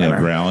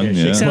Growling.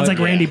 Yeah. Sounds like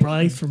Randy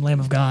Blythe from Lamb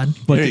of God.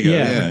 But There you go. yeah,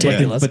 Yeah, but,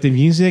 ridiculous. but the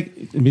music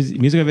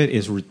of it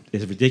is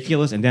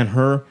ridiculous, and then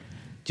her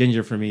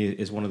Ginger for me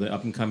is one of the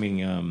up and coming.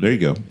 There you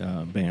go.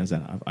 Bands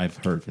that I've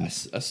heard from. I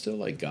still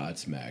like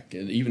Godsmack,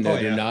 and even though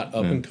they're not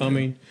up and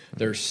coming,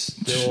 they're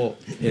still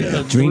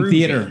Dream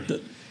Theater.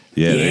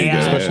 Yeah, there you go.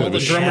 Especially the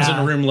drummers in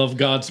the room love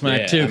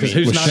Godsmack too, because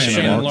who's not a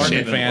Shannon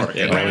Larkin fan?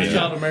 Larkin.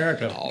 Child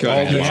America.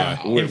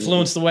 Oh,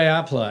 Influenced the way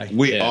I play.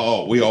 We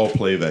all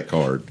play that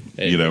card.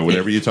 You know,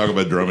 whenever you talk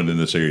about drumming in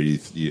this area,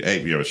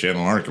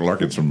 Shannon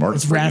Larkin's from Martin.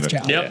 It's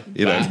Wrathchild. Yep.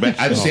 You know,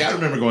 I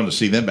remember going to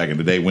see them back in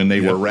the day when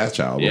they were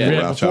Wrathchild.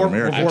 Before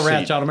America.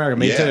 Wrathchild America,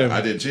 me too. I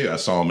did too. I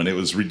saw him, and it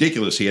was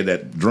ridiculous. He had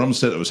that drum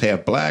set that was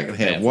half black and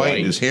half white,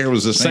 and his hair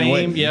was the same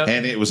way. Yep.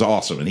 And it was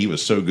awesome, and he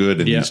was so good,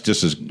 and he's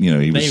just as,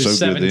 he was so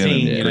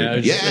 17, good then.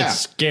 it's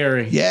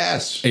scary.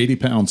 Yes. 80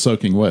 pounds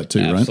soaking wet,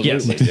 too, right?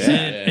 Yes.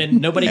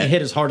 And nobody can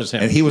hit as hard as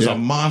him. And he was a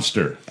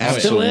monster.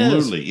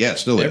 Absolutely. Yeah,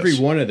 still is. Every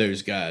one of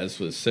those guys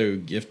was so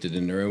gifted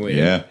in their own way.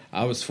 Yeah.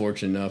 I was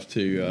fortunate enough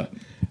to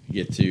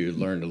get to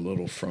learn a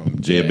little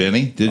from Jay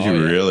Benny? Did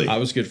you really? I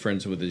was good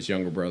friends with his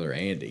younger brother,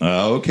 Andy.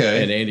 Oh,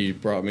 okay. And Andy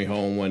brought me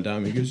home one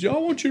time. He goes, I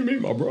want you to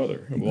meet my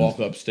brother. And walk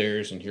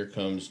upstairs, and here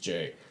comes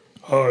Jay.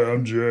 Hi,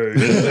 I'm Jay.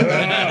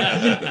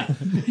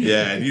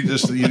 Yeah, and you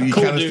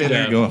kind of stand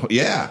there going, One of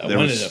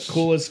the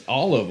coolest.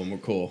 All of them were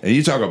cool. And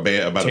you talk about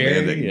a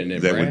Terry band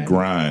that would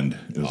grind.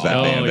 It was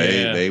that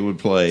band. They would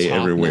play Top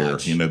everywhere.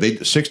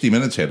 notch. 60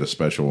 Minutes had a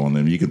special on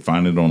them. You can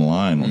find it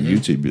online on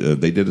YouTube.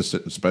 They did a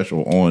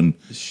special on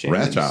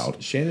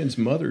Wrathchild. Shannon's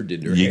mother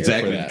did her hair.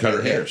 Exactly, cut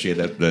her hair. She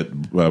had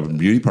that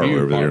beauty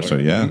parlor over there. So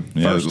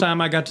First time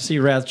I got to see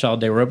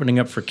Wrathchild, they were opening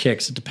up for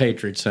Kicks at the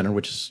Patriot Center,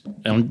 which is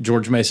on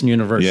George Mason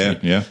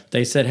University. Yeah.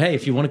 They said, hey,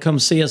 if you want to come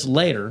see us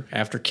later,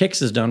 after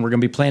Kicks is done, we're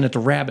going to be playing at the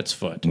Rabbit's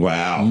Foot.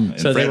 Wow.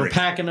 So they were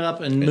packing up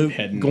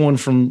and going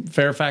from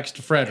Fairfax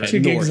to Frederick.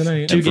 2 gigs a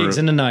night. 2 gigs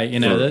in the night.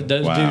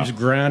 Those dudes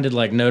grinded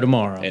like no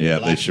tomorrow. Yeah,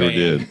 they sure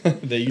did.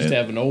 They used to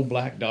have an old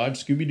black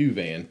Dodge Scooby-Doo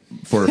van.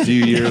 For a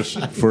few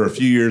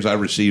years, I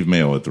received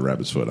mail at the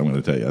Rabbit's Foot. I'm going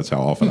to tell you, that's how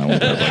often I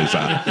went to that place.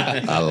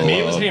 I love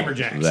it was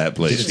Hammerjacks. that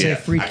place. Did it say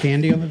free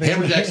candy on the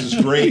van? Hammerjacks is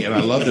great, and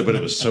I loved it, but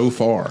it was so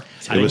far.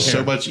 It was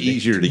so much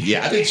easier to.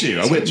 Yeah, I did too.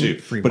 I went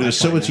to, but it was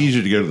so much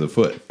easier to go to the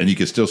Foot, and you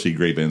could still see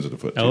great bands at the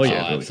Foot. Oh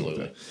yeah,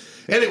 absolutely.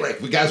 Anyway,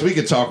 guys, we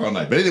could talk all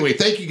night. But anyway,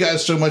 thank you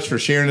guys so much for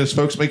sharing this,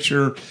 folks. Make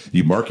sure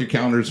you mark your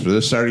calendars for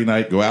this Saturday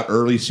night. Go out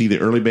early, see the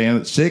early band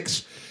at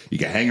 6. You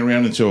can hang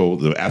around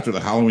until after the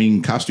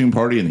Halloween costume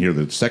party and hear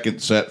the second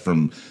set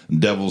from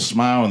Devil's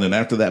Smile. And then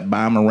after that,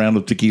 buy them a round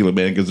of tequila,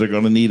 man, because they're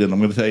going to need it. I'm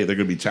going to tell you, they're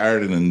going to be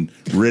tired and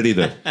ready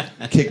to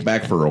kick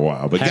back for a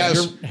while. But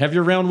have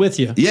your round with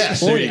you.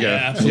 Yes, there you go.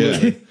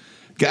 Absolutely. Yeah.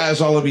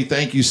 Guys, all of you,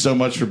 thank you so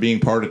much for being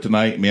part of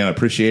tonight. Man, I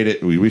appreciate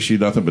it. We wish you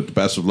nothing but the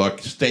best of luck.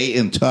 Stay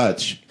in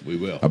touch. We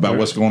will. About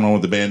what's going on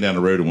with the band down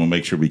the road, and we'll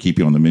make sure we keep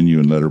you on the menu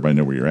and let everybody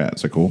know where you're at.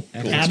 Is that cool?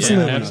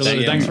 Absolutely. Yeah,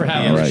 absolutely. Thanks for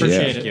having us.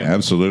 Appreciate it.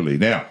 Absolutely.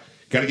 Now,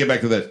 got to get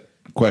back to that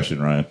question,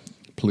 Ryan.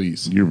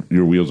 Please.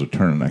 Your wheels are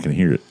turning. I can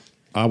hear it.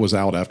 I was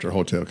out after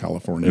Hotel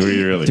California. Were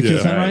you really? Tequila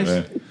Sunrise?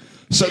 Right.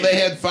 So they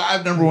had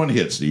 5 number 1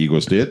 hits, the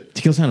Eagles did.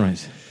 Tequila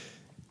Sunrise.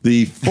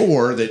 The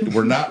 4 that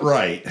were not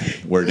right,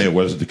 where it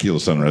wasn't Tequila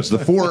Sunrise. The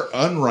 4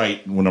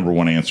 unright number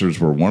 1 answers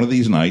were One of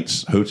These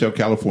Nights, Hotel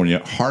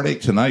California, Heartache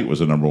Tonight was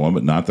the number 1,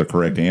 but not the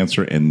correct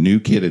answer, and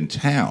New Kid in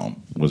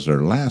Town was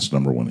their last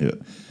number 1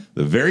 hit.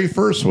 The very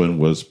first one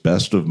was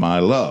Best of My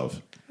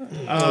Love.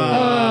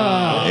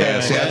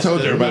 Yeah, see, I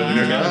told everybody.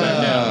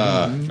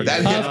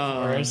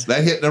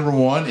 That hit number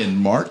 1 in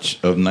March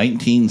of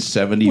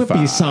 1975.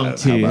 Whippy song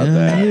too. How about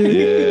that?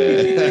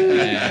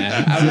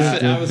 Yeah.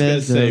 I was going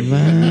to say.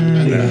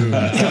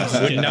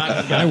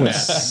 I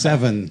was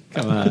 7.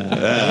 Come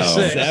on.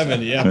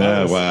 7,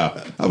 yeah.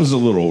 Wow. I was a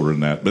little older than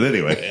that. But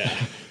anyway.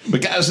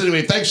 But guys,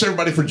 anyway, thanks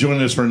everybody for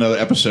joining us for another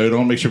episode. I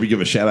want to make sure we give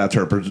a shout out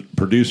to our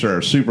producer,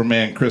 our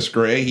Superman, Chris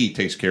Gray. He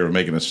takes care of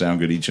making us sound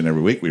good each and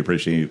every week. We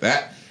appreciate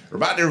that.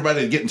 Remind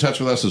everybody to get in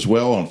touch with us as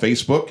well on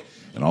Facebook.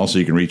 And also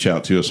you can reach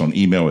out to us on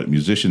email at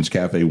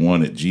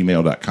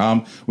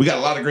musicianscafe1@gmail.com. We got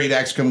a lot of great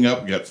acts coming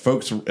up. We got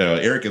folks,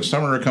 Eric and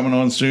Summer are coming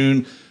on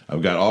soon.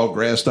 I've got all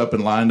grassed up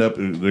and lined up.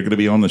 They're going to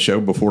be on the show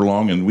before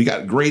long. And we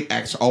got great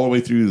acts all the way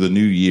through the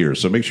new year.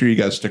 So make sure you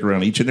guys stick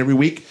around each and every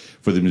week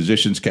for the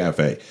Musicians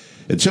Cafe.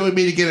 Until we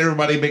meet again,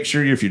 everybody, make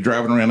sure if you're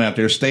driving around out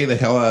there, stay the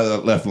hell out of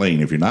that left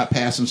lane. If you're not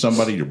passing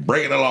somebody, you're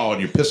breaking the law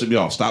and you're pissing me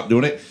off. Stop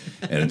doing it.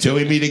 And until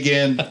we meet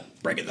again,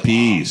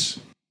 peace.